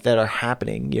factors there that are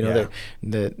happening.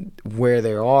 Where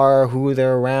they are, who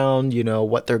they're around,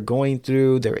 what they're going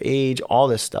through, their age, all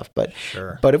this stuff. But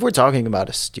if we're talking about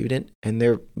a student and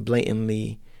they're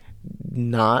blatantly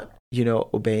not,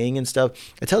 obeying and stuff,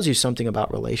 it tells you something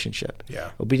about relationship.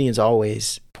 Yeah, obedience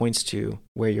always points to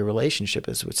where your relationship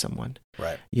is with someone.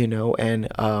 Right.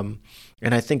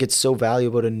 And I think it's so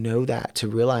valuable to know that, to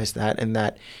realize that, and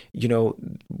that,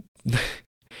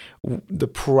 the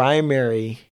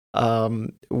primary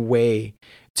way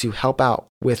to help out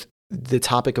with the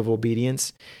topic of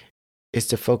obedience is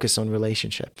to focus on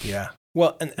relationship. Yeah.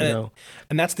 Well, and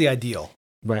that's the ideal.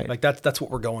 Right. Like that's what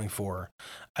we're going for.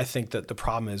 I think that the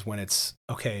problem is when it's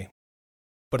okay,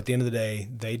 but at the end of the day,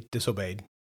 they disobeyed.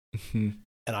 And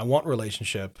I want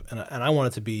relationship, and I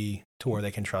want it to be to where they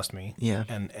can trust me. Yeah.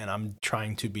 And I'm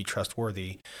trying to be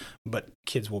trustworthy, but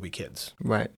kids will be kids.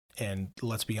 Right. And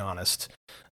let's be honest,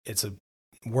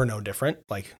 we're no different.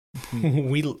 Like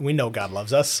we know God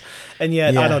loves us, and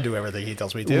yet I don't do everything he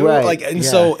tells me to. Right.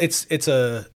 So it's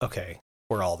okay,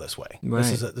 we're all this way. Right.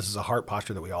 This is a heart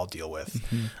posture that we all deal with.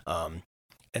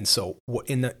 And so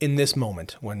in this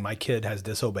moment when my kid has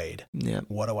disobeyed,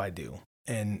 what do I do?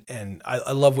 And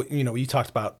I love what you talked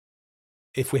about,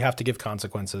 if we have to give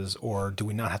consequences or do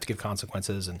we not have to give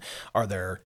consequences, and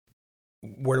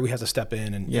where do we have to step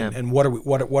in, and what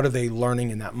are they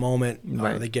learning in that moment?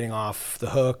 Right. Are they getting off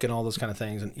the hook and all those kind of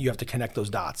things? And you have to connect those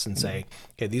dots and say,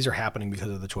 okay, these are happening because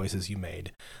of the choices you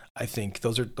made. I think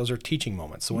those are teaching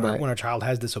moments. So when a child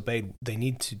has disobeyed, they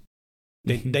need to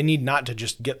they need not to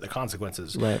just get the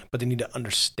consequences, but they need to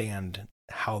understand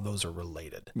how those are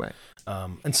related. Right.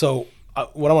 And so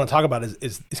what I want to talk about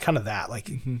is kind of that, like.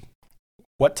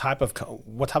 What type of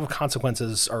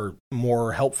consequences are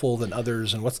more helpful than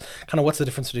others, and what's the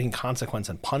difference between consequence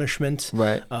and punishment?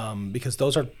 Right. Because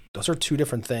those are two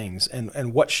different things,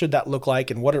 and what should that look like,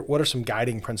 and what are some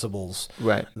guiding principles?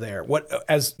 Right. There. What,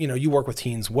 as you work with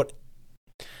teens,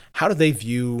 how do they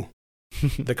view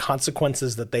the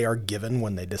consequences that they are given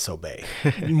when they disobey?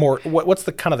 What's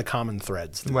the kind of the common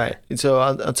threads? Right. And so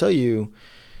I'll tell you,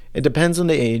 it depends on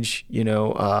the age.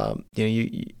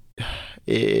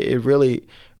 It really,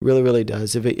 really, really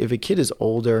does. If a kid is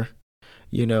older,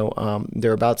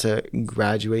 they're about to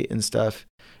graduate and stuff,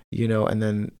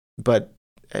 but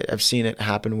I've seen it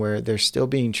happen where they're still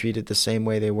being treated the same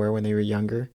way they were when they were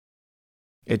younger.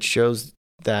 It shows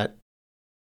that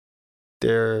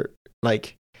they're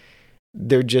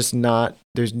just not,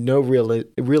 there's no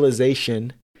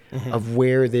realization of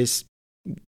where this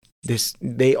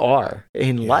they are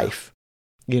in life.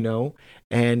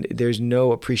 And there's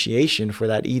no appreciation for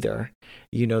that either.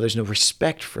 There's no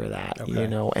respect for that,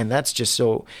 and that's just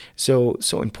so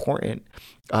important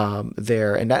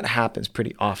there. And that happens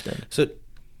pretty often. So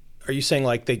are you saying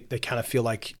like they kind of feel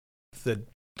like the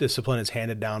discipline is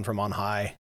handed down from on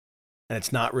high and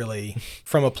it's not really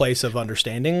from a place of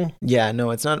understanding? Yeah,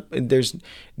 no, it's not. There's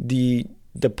the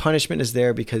punishment is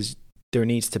there because there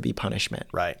needs to be punishment.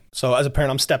 Right. So as a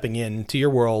parent, I'm stepping into your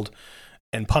world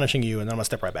and punishing you, and then I'm gonna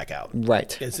step right back out.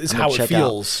 Right. It's how it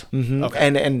feels.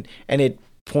 Okay. And it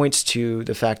points to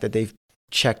the fact that they've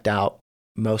checked out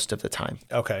most of the time.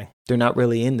 Okay. They're not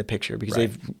really in the picture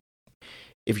because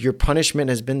if your punishment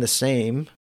has been the same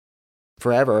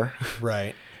forever.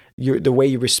 Right. The way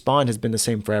you respond has been the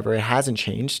same forever. It hasn't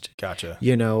changed. Gotcha.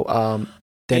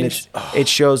 Then it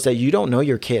shows that you don't know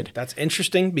your kid. That's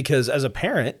interesting because as a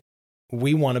parent,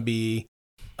 we want to be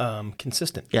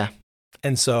consistent. Yeah.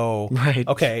 And so, right.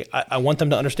 Okay, I want them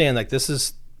to understand like this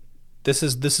is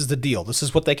the deal. This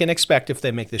is what they can expect if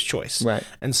they make this choice. Right.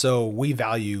 And so we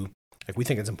value, like we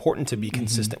think it's important to be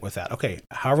consistent with that. Okay,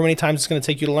 however many times it's going to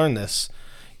take you to learn this,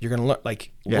 you're going to learn,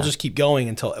 like, we'll just keep going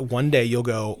until one day you'll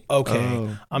go, okay,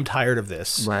 I'm tired of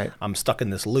this. Right. I'm stuck in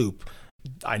this loop.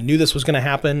 I knew this was going to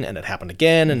happen and it happened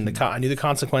again. And I knew the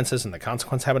consequences and the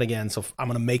consequence happened again. So I'm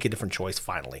going to make a different choice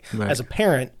finally. Right. As a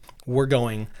parent, we're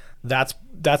going, it's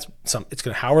going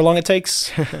to, however long it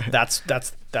takes, that's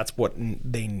what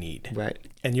they need. Right.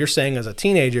 And you're saying as a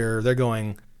teenager, they're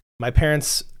going, my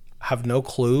parents have no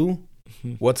clue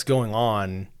what's going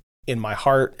on in my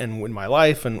heart and in my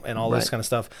life and all this kind of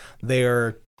stuff.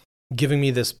 They're giving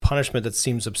me this punishment that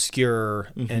seems obscure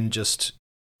and just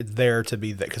there to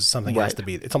be there because something has to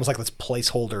be. It's almost like this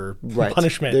placeholder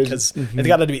punishment because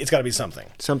it's got to be something.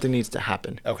 Something needs to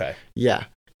happen. Okay. Yeah.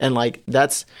 And like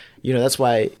that's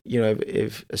why,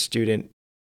 if a student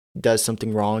does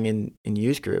something wrong in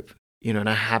youth group, and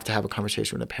I have to have a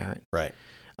conversation with a parent. Right.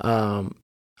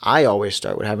 I always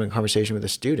start with having a conversation with a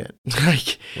student,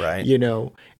 like, right.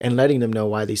 And letting them know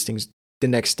why these things, the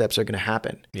next steps are going to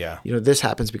happen. Yeah. This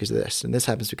happens because of this, and this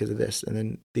happens because of this, and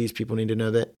then these people need to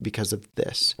know that because of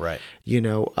this. Right.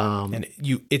 And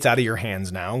it's out of your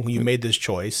hands now. You made this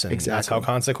choice, and that's how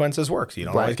consequences work. You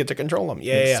don't always get to control them.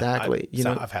 Yeah. Exactly.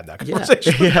 I've had that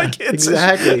conversation with my kids.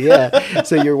 Exactly. Yeah.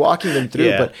 So you're walking them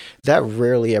through, but that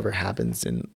rarely ever happens.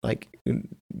 And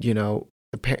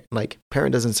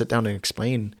parent doesn't sit down and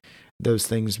explain those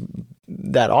things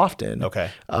that often. Okay.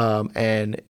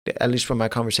 And at least from my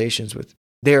conversations with,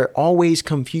 they're always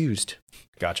confused.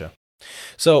 Gotcha.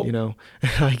 So,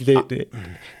 like they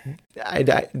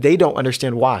don't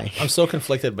understand why. I'm so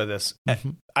conflicted by this.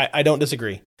 I don't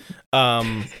disagree.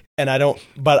 And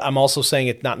but I'm also saying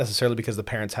it not necessarily because the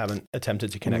parents haven't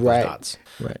attempted to connect those dots.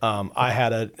 Right. I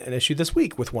had an issue this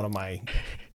week with one of my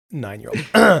 9-year-old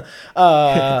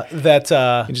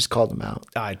that you just called them out.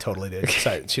 I totally did.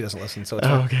 She doesn't listen, so it's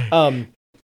okay.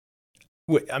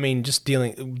 I mean, just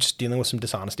dealing with some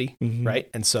dishonesty, right?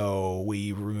 And so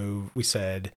we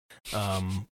said,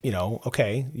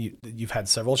 okay, you've had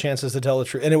several chances to tell the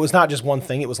truth, and it was not just one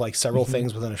thing; it was like several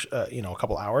things within a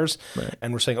couple hours. Right.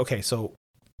 And we're saying, okay, so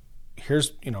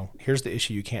here's the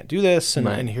issue: you can't do this,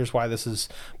 and here's why this is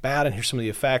bad, and here's some of the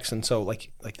effects, and so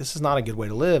like this is not a good way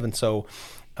to live, and so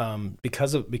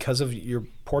because of your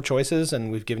poor choices, and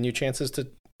we've given you chances to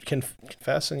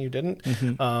confess, and you didn't.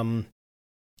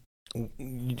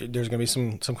 There's going to be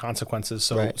some consequences.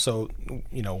 So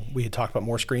we had talked about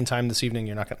more screen time this evening.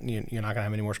 You're not going to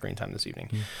have any more screen time this evening.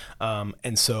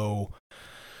 And so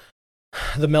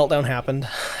the meltdown happened,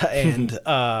 and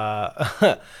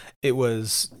it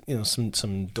was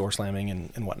some door slamming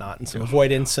and whatnot, and some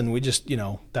avoidance, and we just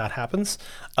that happens.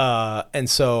 And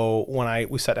so when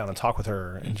we sat down and talked with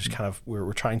her, and just kind of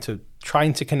we're trying to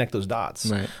connect those dots.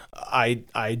 Right.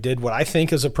 I did what I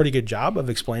think is a pretty good job of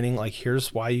explaining, like,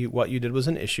 here's why what you did was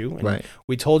an issue, and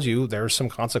we told you there's some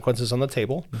consequences on the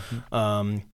table,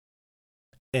 and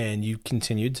you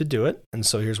continued to do it, and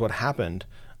so here's what happened.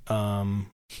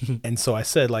 And so I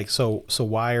said, like, so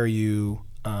why are you?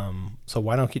 So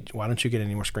why don't you get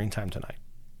any more screen time tonight?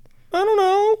 I don't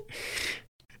know.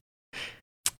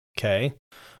 Okay,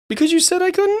 because you said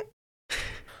I couldn't.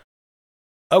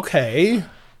 Okay.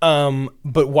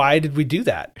 But why did we do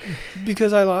that?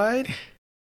 Because I lied?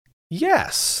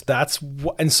 Yes,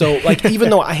 and so, like, even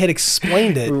though I had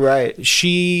explained it, right,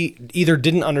 she either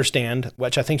didn't understand,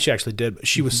 which I think she actually did, but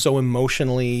she was so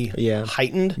emotionally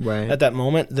heightened at that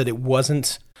moment that it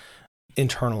wasn't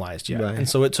internalized yet. Right. And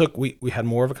so it took, we had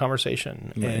more of a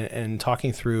conversation and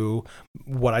talking through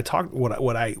what I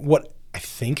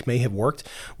think may have worked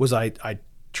was I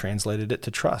translated it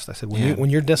to trust. I said, when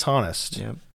you're dishonest,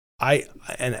 I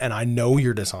know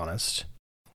you're dishonest.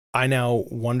 I now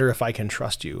wonder if I can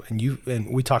trust you. And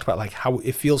we talked about like how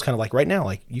it feels kind of like right now,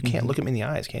 like you can't look at me in the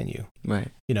eyes, can you? Right.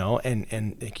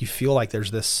 And like you feel like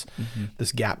there's this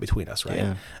gap between us,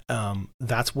 right? Yeah.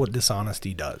 That's what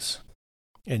dishonesty does.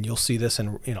 And you'll see this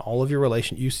in all of your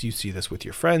relations. You see this with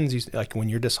your friends. Like when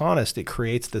you're dishonest, it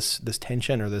creates this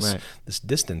tension or this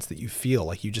distance that you feel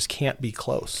like you just can't be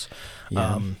close.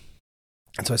 Yeah.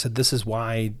 And so I said, this is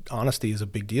why honesty is a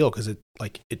big deal, because it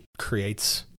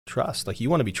creates trust. Like you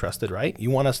want to be trusted, right? You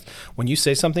want us, when you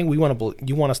say something, you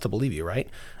want us to believe you, right?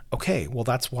 Okay, well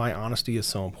that's why honesty is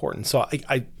so important. So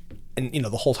And,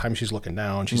 the whole time she's looking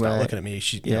down, she's not looking at me.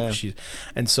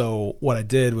 And so what I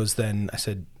did was then I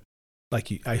said,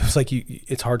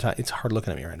 it's hard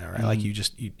looking at me right now, right? Mm-hmm. Like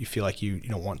you feel like you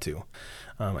don't want to.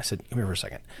 I said, come here for a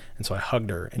second. And so I hugged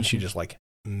her and she just like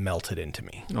melted into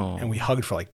me. Oh. And we hugged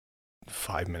for like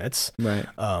 5 minutes. Right.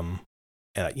 And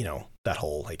that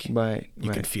whole, like,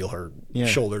 you can feel her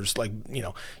shoulders, like,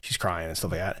 she's crying and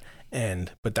stuff like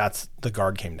that. But that's, the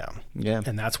guard came down. Yeah.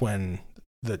 And that's when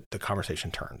the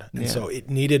conversation turned. And so it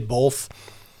needed both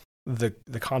the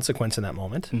consequence in that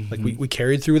moment. Mm-hmm. Like we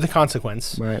carried through the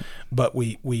consequence, right? But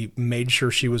we made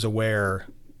sure she was aware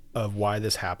of why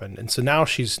this happened. And so now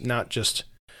she's not just,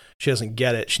 she doesn't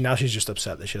get it. Now she's just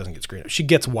upset that she doesn't get screen time. She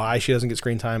gets why she doesn't get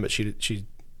screen time, but she's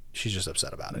just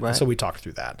upset about it. Right. And so we talked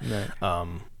through that.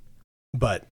 Right.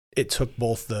 But it took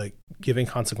both the giving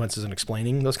consequences and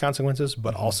explaining those consequences,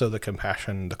 but also the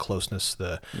compassion, the closeness,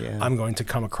 I'm going to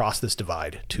come across this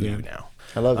divide to you now.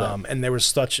 I love that. And there was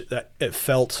such that it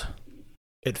feels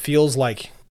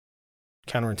like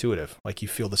counterintuitive. Like you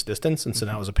feel this distance. And so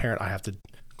now as a parent, I have to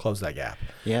close that gap.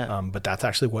 Yeah. But that's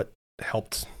actually what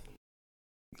helped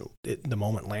the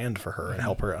moment land for her and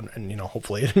help her. And,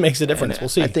 hopefully it makes a difference. We'll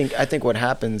see. I think what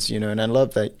happens, and I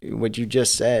love that what you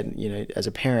just said, as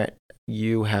a parent,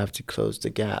 you have to close the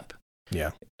gap.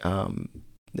 Yeah.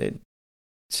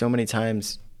 So many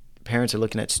times parents are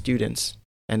looking at students,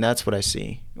 and that's what I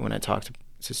see when I talk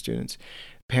to students.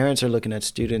 Parents are looking at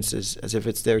students as if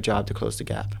it's their job to close the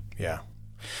gap. Yeah.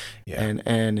 Yeah.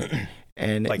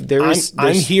 And like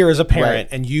I'm here as a parent,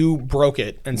 and you broke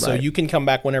it, and so you can come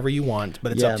back whenever you want,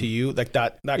 but it's up to you. Like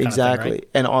that kind of thing, right?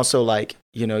 And also, like,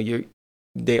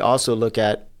 they also look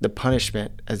at the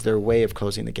punishment as their way of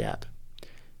closing the gap.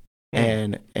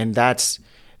 And that's,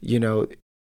 you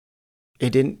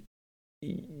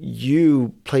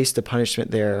placed the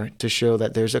punishment there to show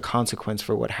that there's a consequence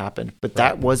for what happened, but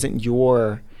that wasn't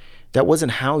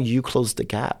how you closed the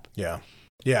gap. Yeah.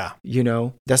 Yeah.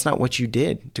 That's not what you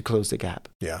did to close the gap.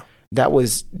 Yeah. That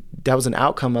was an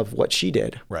outcome of what she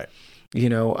did. Right.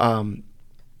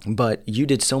 But you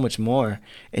did so much more,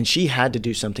 and she had to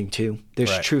do something too.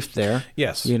 There's truth there.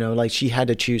 Yes. Like she had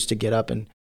to choose to get up and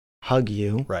hug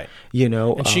you. Right.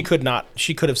 And she could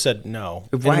have said no.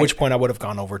 Right. At which point I would have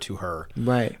gone over to her.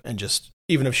 Right. And just,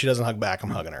 even if she doesn't hug back,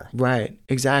 I'm hugging her. Right.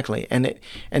 Exactly. And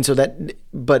so that,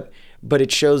 but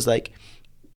it shows like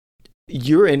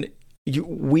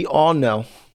we all know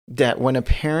that when a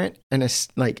parent and a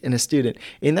student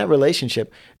in that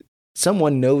relationship,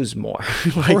 someone knows more.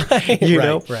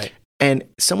 Right. And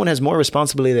someone has more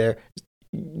responsibility there.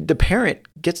 The parent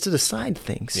gets to decide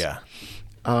things. Yeah.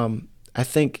 I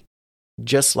think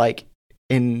just like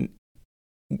in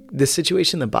the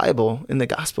situation in the Bible, in the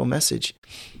gospel message,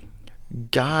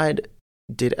 God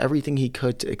did everything he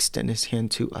could to extend his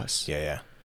hand to us. Yeah.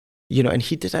 And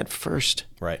he did that first.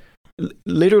 Right.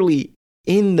 Literally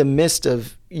in the midst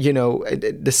of,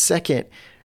 the second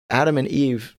Adam and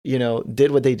Eve,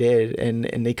 did what they did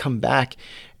and they come back.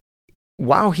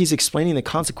 While he's explaining the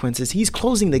consequences, he's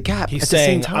closing the gap he's at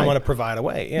saying, the same time. I want to provide a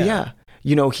way. Yeah.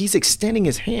 He's extending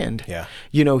his hand. Yeah.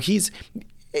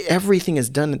 Everything is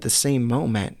done at the same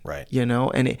moment. Right.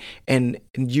 And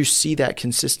you see that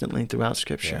consistently throughout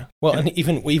Scripture. Yeah. Well, and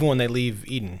even when they leave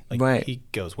Eden, he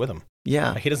goes with them.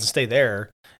 Yeah. He doesn't stay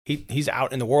there. He's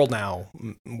out in the world now,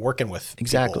 working with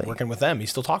people, working with them. He's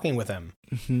still talking with them.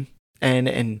 Mm-hmm.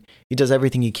 And he does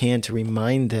everything he can to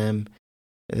remind them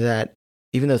that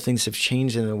even though things have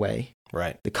changed in a way,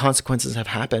 right, the consequences have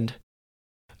happened.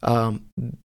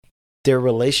 Their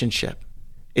relationship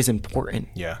is important.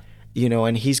 Yeah.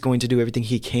 And he's going to do everything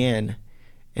he can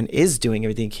and is doing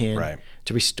everything he can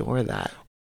to restore that.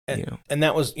 And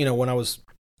that was, when I was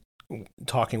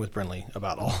talking with Brinley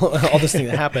about all this thing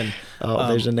that happened.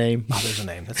 There's a name. There's a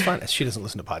name. That's fine. She doesn't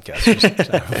listen to podcasts. She just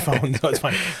has a phone, so it's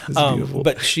fine. It's beautiful.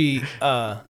 But she,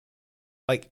 I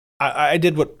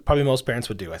did what probably most parents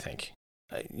would do, I think.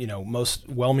 Most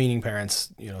well-meaning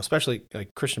parents, especially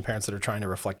like Christian parents that are trying to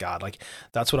reflect God, like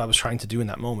that's what I was trying to do in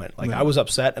that moment. Like I was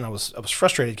upset and I was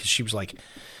frustrated because she was like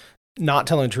not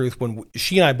telling the truth when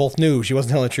she and I both knew she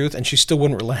wasn't telling the truth, and she still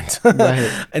wouldn't relent.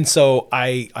 Right. And so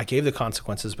I gave the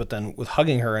consequences, but then with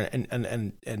hugging her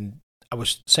and I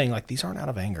was saying like, these aren't out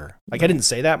of anger. Like I didn't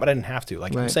say that, but I didn't have to.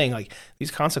 Like I'm saying like,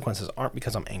 these consequences aren't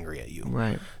because I'm angry at you.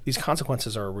 Right. These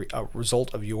consequences are a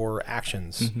result of your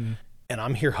actions. Mm-hmm. And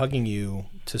I'm here hugging you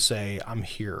to say I'm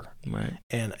here. Right.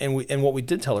 And what we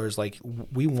did tell her is like,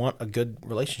 we want a good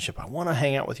relationship. I want to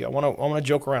hang out with you. I want to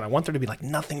joke around. I want there to be like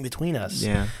nothing between us.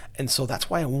 Yeah. And so that's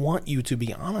why I want you to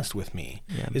be honest with me,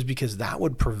 is because that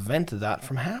would prevent that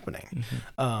from happening.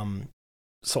 Mm-hmm.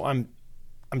 So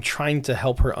I'm trying to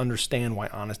help her understand why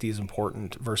honesty is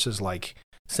important versus like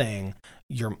saying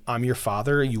I'm your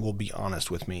father, you will be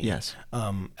honest with me. Yes.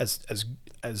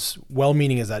 As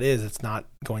well-meaning as that is, it's not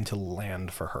going to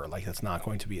land for her. Like it's not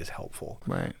going to be as helpful.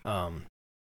 Right.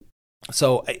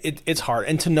 So it's hard,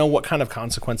 and to know what kind of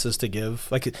consequences to give,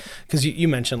 like, because you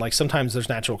mentioned like sometimes there's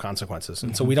natural consequences,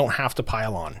 and so we don't have to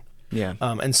pile on. Yeah.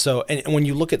 And when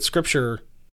you look at Scripture,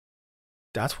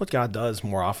 that's what God does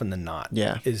more often than not.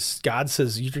 Yeah. Is God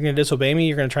says you're going to disobey me,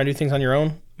 you're going to try to do things on your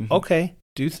own. Mm-hmm. Okay,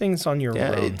 do things on your own.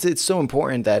 Yeah, it's so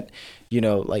important that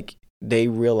like they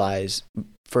realize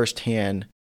firsthand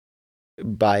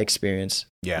by experience.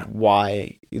 Yeah.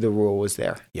 Why the rule was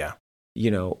there. Yeah.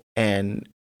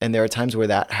 And there are times where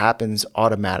that happens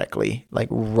automatically, like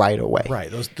right away. Right.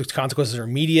 Those consequences are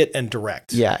immediate and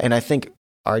direct. Yeah. And I think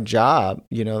our job,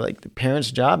 like the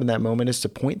parents' job in that moment is to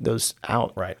point those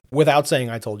out. Right. Without saying,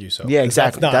 I told you so. Yeah,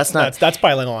 exactly. That's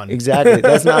piling on. Exactly.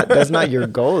 That's not your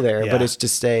goal there, Yeah. But it's to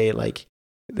say like,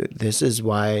 this is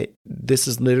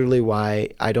literally why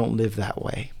I don't live that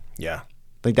way. Yeah.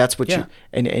 Like that's what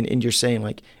and you're saying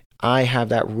like, I have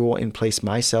that rule in place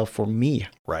myself for me.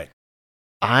 Right.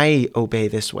 I obey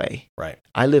this way. Right.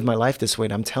 I live my life this way.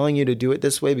 And I'm telling you to do it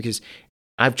this way because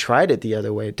I've tried it the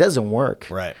other way. It doesn't work.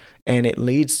 Right. And it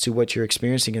leads to what you're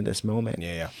experiencing in this moment.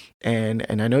 Yeah. And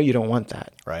I know you don't want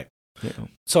that. Right.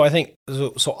 So I think,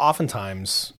 so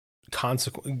oftentimes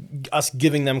us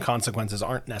giving them consequences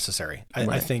aren't necessary.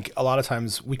 I think a lot of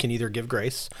times we can either give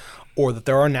grace or that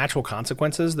there are natural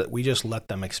consequences that we just let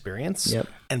them experience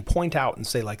and point out and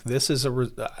say like, this is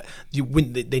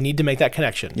they need to make that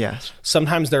connection. Yes.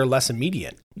 Sometimes they're less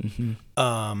immediate.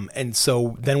 Mm-hmm. And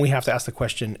so then we have to ask the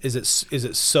question, is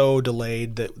it so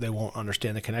delayed that they won't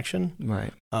understand the connection?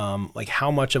 Right. Like how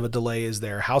much of a delay is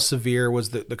there? How severe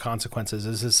was the consequences?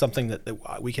 Is this something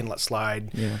that we can let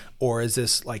slide? Yeah. Or is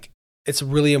this like, it's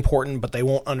really important, but they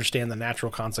won't understand the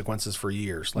natural consequences for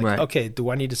years. Like, okay,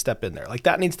 do I need to step in there? Like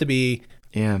that needs to be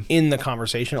in the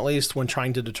conversation, at least when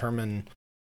trying to determine,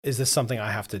 is this something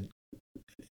I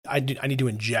need to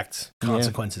inject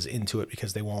consequences into it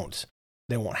because they won't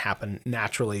happen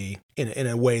naturally in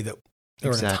a way that,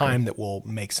 or in a time that will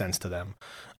make sense to them.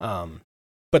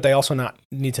 But they also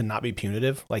need to not be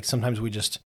punitive. Like sometimes we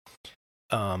just,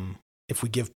 if we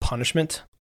give punishment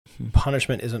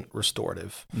isn't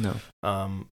restorative. No.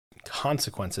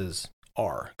 Consequences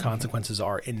are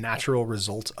a natural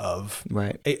result of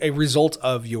a result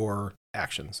of your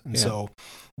actions. And so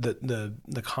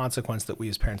the consequence that we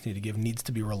as parents need to give needs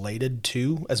to be related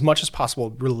to, as much as possible,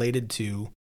 related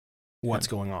to what's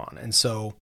going on. And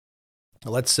so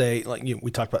let's say, like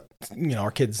we talked about,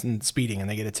 our kids and speeding and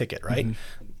they get a ticket, right?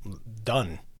 Mm-hmm.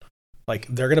 Done. Like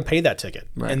they're going to pay that ticket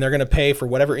and they're going to pay for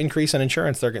whatever increase in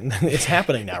insurance they're getting. It's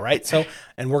happening now. Right. So,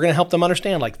 and we're going to help them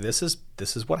understand like, this is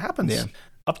what happens. Yeah.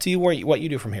 Up to you what you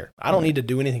do from here. I don't need to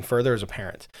do anything further as a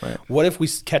parent. Right. What if we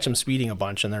catch them speeding a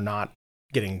bunch and they're not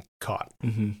getting caught?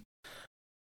 Mm-hmm.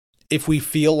 If we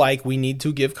feel like we need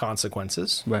to give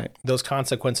consequences, those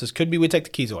consequences could be, we take the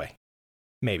keys away,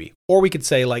 maybe. Or we could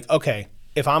say like, okay,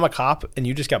 if I'm a cop and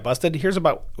you just got busted, here's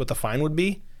about what the fine would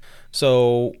be.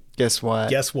 So guess what?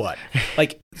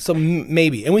 Like, so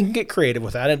maybe, and we can get creative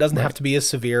with that. It doesn't have to be as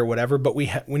severe or whatever, but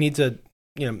we need to,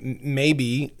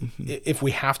 maybe if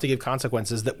we have to give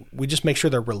consequences, that we just make sure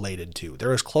they're related to,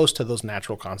 they're as close to those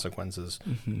natural consequences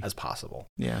as possible.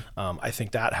 Yeah. I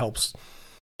think that helps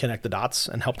connect the dots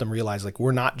and help them realize like,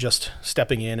 we're not just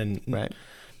stepping in and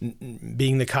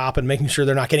being the cop and making sure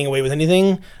they're not getting away with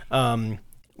anything.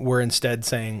 We're instead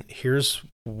saying, here's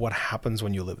what happens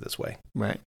when you live this way.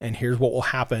 Right. And here's what will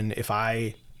happen if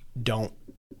I don't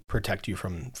protect you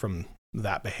from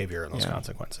that behavior and those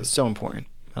consequences. It's so important.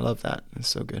 I love that. It's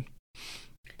so good.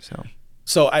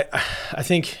 So I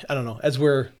think, I don't know, as we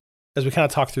kind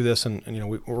of talk through this and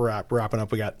we're wrapping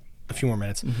up, we got a few more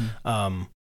minutes. Mm-hmm.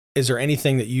 Is there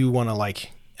anything that you want to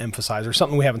like emphasize or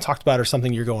something we haven't talked about or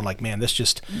something you're going like, man, this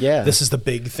is the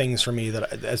big things for me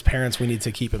that as parents we need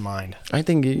to keep in mind? I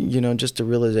think, just a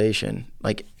realization,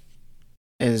 like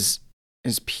as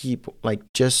people, like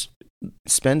just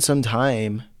spend some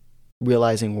time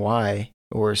realizing why,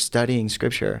 or studying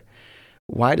scripture.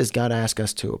 Why does God ask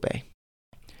us to obey?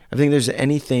 I think there's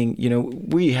anything,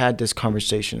 we had this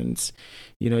conversation. It's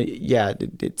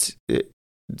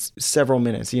several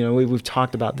minutes. We've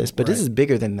talked about this, but this is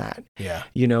bigger than that. Yeah.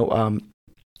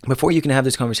 Before you can have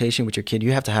this conversation with your kid,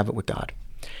 you have to have it with God.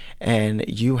 And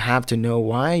you have to know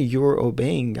why you're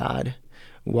obeying God.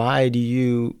 Why do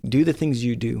you do the things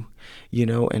you do?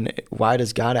 And why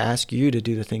does God ask you to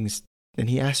do the things that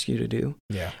he asks you to do?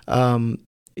 Yeah. And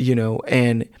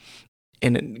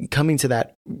coming to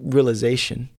that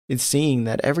realization, it's seeing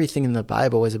that everything in the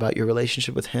Bible is about your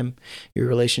relationship with him, your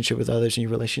relationship with others, and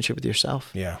your relationship with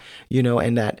yourself. Yeah.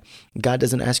 And that God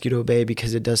doesn't ask you to obey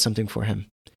because it does something for him.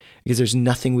 Because there's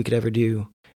nothing we could ever do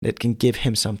that can give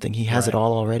him something. He has it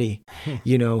all already.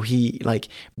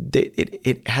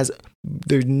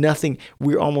 There's nothing,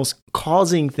 we're almost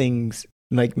causing things,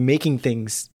 like making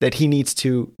things that he needs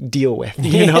to deal with,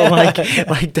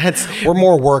 like that's, we're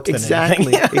more work than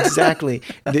exactly, anything. exactly.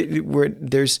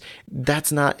 It's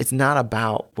not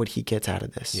about what he gets out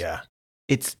of this. Yeah.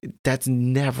 That's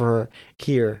never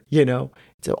here,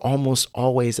 it's almost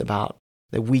always about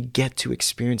that we get to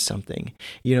experience something,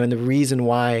 and the reason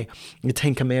why the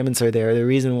 10 Commandments are there, the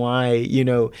reason why,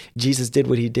 Jesus did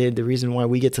what he did, the reason why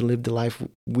we get to live the life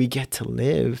we get to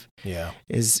live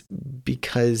is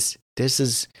because this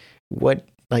is what,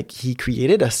 like, he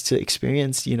created us to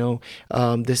experience,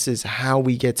 this is how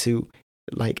we get to,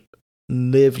 like,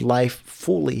 live life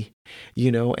fully,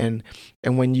 and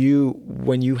when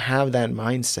you have that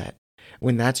mindset,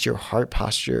 when that's your heart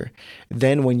posture,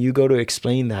 then when you go to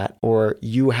explain that, or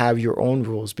you have your own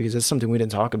rules, because that's something we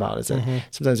didn't talk about, is that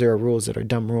sometimes there are rules that are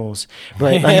dumb rules,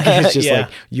 right? Like, it's just like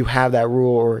you have that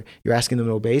rule, or you're asking them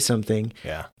to obey something,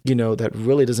 that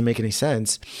really doesn't make any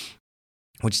sense,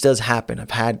 which does happen.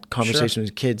 I've had conversations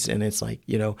with kids, and it's like,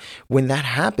 when that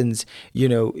happens,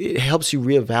 it helps you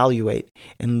reevaluate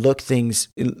and look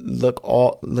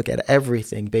at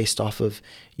everything based off of,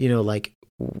 like,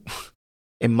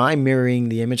 am I mirroring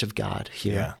the image of God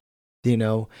here? Is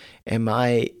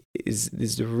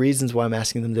the reasons why I'm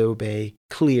asking them to obey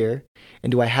clear?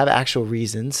 And do I have actual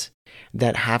reasons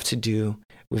that have to do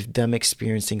with them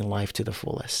experiencing life to the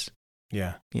fullest?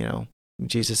 Yeah.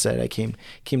 Jesus said, I came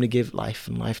to give life,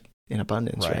 and life in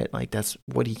abundance, right? Like, that's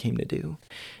what he came to do,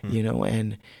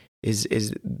 and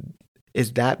is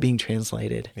that being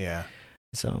translated? Yeah.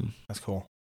 So that's cool.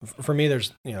 For me,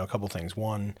 there's, a couple things.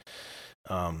 One,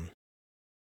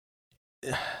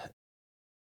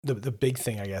 the big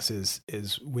thing, I guess, is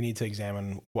we need to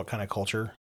examine what kind of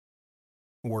culture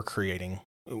we're creating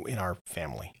in our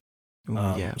family.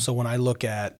 So when I look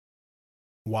at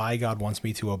why God wants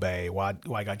me to obey, why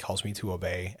God calls me to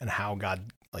obey, and how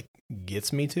God, like,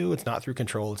 gets me to, it's not through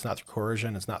control, it's not through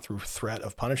coercion, it's not through threat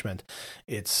of punishment.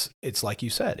 It's like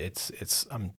you said, he's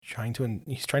trying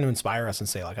to inspire us and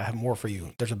say, like, I have more for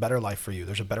you. There's a better life for you.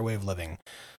 There's a better way of living.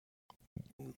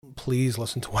 Please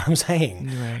listen to what I'm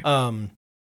saying. Right.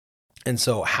 And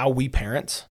so how we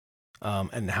parent,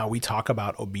 and how we talk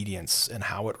about obedience and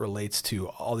how it relates to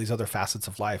all these other facets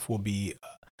of life will be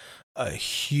a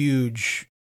huge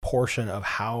portion of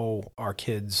how our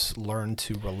kids learn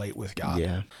to relate with God.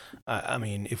 Yeah. I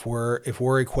mean, if we're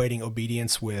equating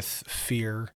obedience with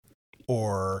fear,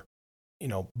 or,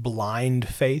 blind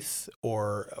faith,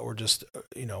 or just,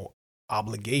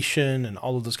 obligation and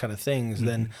all of those kind of things,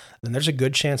 then there's a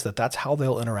good chance that that's how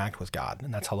they'll interact with God,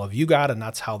 and that's how they'll view God, and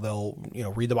that's how they'll,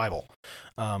 read the Bible.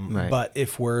 But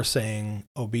if we're saying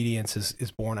obedience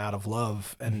is born out of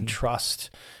love and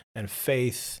trust and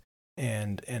faith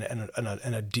and an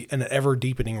ever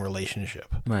deepening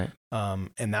relationship, right?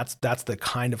 And that's the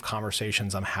kind of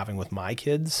conversations I'm having with my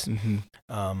kids.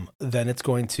 Then it's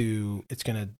going to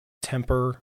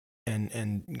temper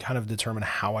and kind of determine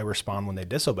how I respond when they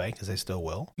disobey, because they still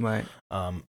will. Right.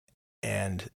 But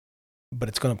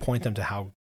it's going to point them to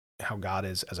how God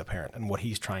is as a parent and what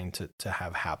he's trying to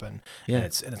have happen. Yeah. And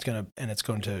it's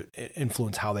going to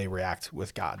influence how they react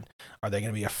with God. Are they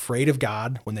going to be afraid of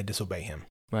God when they disobey him?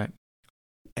 Right.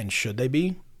 And should they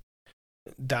be?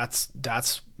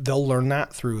 They'll learn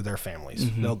that through their families.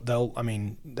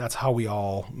 That's how we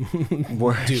all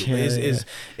do.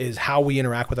 Is how we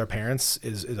interact with our parents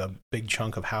is a big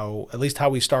chunk of at least how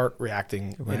we start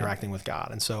interacting with God.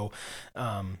 And so,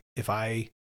 if I'm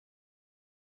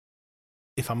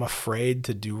afraid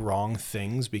to do wrong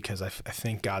things because I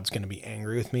think God's going to be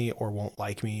angry with me, or won't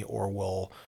like me, or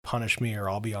will punish me, or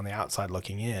I'll be on the outside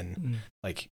looking in,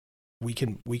 like, we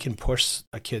can push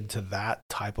a kid to that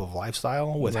type of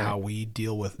lifestyle with how we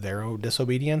deal with their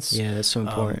disobedience. Yeah, that's so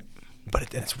important.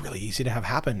 But it's really easy to have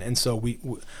happen. And so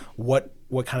what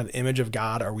kind of image of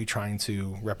God are we trying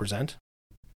to represent?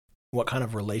 What kind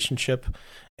of relationship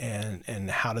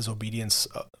and how does obedience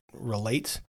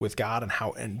relate with God, and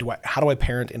how do I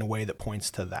parent in a way that points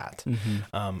to that?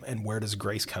 And where does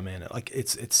grace come in? Like,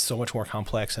 it's so much more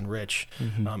complex and rich.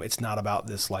 It's not about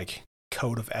this, like,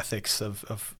 code of ethics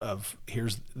of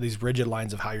here's these rigid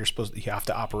lines of how you have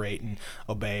to operate and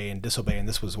obey and disobey, and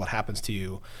this was what happens to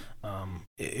you.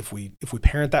 If we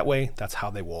parent that way, that's how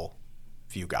they will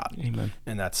view God. Amen.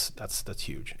 And that's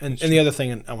huge. And the other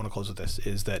thing, and I want to close with this,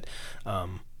 is that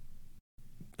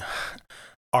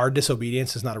our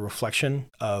disobedience is not a reflection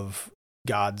of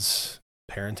God's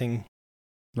parenting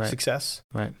success.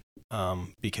 Right.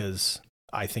 Because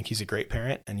I think he's a great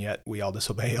parent, and yet we all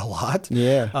disobey a lot.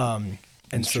 Yeah.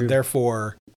 And so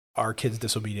therefore our kids'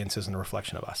 disobedience isn't a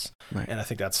reflection of us. Right. And I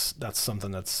think that's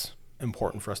something that's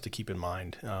important for us to keep in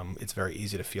mind. It's very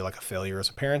easy to feel like a failure as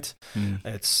a parent.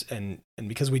 It's and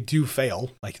because we do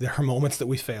fail, like there are moments that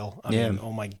we fail. I mean,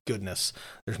 oh my goodness,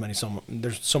 there's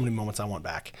so many moments I want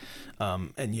back.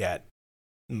 And yet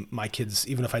my kids,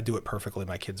 even if I do it perfectly,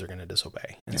 my kids are going to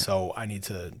disobey. And so I need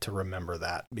to remember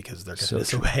that, because they're going to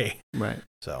disobey. True. Right.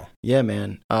 So, yeah,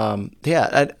 man. I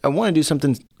want to do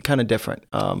something kind of different.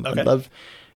 Okay. I'd love,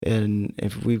 and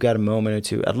if we've got a moment or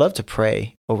two, I'd love to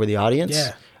pray over the audience.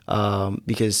 Yeah.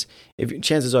 Because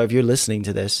chances are, if you're listening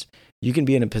to this, you can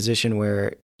be in a position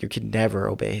where your kid never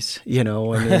obeys, and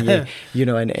then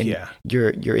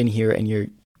you're in here and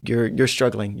you're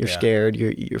struggling, you're scared,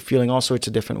 you're feeling all sorts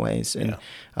of different ways. And,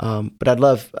 but I'd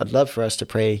love for us to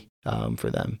pray for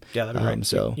them. Yeah, that'd be great.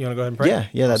 So you want to go ahead and pray? Yeah,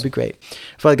 awesome. That'd be great.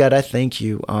 Father God, I thank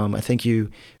you. I thank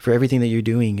you for everything that you're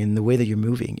doing and the way that you're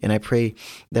moving. And I pray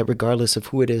that regardless of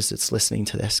who it is that's listening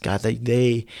to this, God, that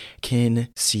they can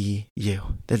see you,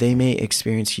 that they may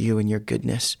experience you and your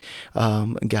goodness,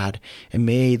 God, and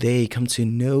may they come to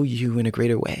know you in a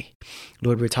greater way.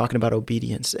 Lord, we're talking about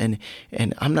obedience, and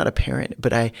I'm not a parent,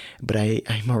 but I'm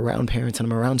around parents and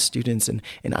I'm around students, and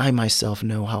I myself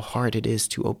know how hard it is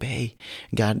to obey,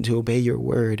 God, to obey your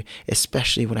word,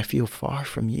 especially when I feel far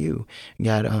from you,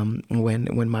 God,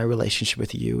 when my relationship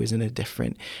with you is in a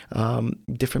different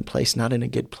place, not in a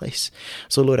good place.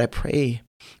 So Lord, I pray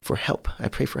for help. I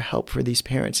pray for help for these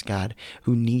parents, God,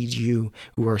 who need you,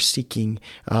 who are seeking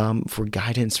for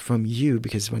guidance from you,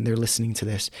 because when they're listening to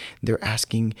this, they're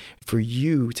asking for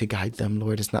you to guide them,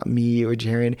 Lord. It's not me or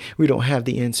Jerran. We don't have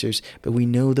the answers, but we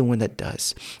know the one that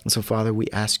does. And so, Father, we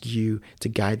ask you to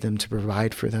guide them, to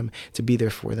provide for them, to be there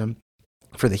for them,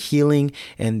 for the healing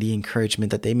and the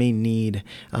encouragement that they may need,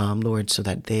 Lord, so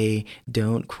that they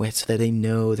don't quit, so that they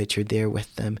know that you're there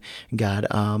with them, God,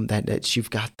 that you've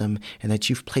got them and that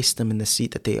you've placed them in the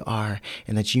seat that they are,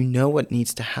 and that you know what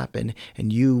needs to happen,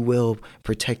 and you will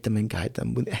protect them and guide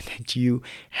them, and that you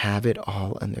have it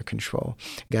all under control.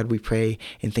 God, we pray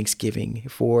in thanksgiving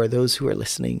for those who are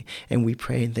listening, and we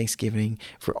pray in thanksgiving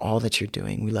for all that you're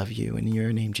doing. We love you. And in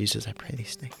your name, Jesus, I pray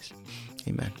these things.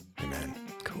 Amen. Amen.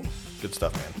 Cool. Good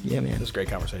stuff, man. Yeah, man. This is a great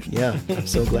conversation. Yeah, I'm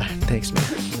so glad. Thanks,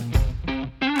 man.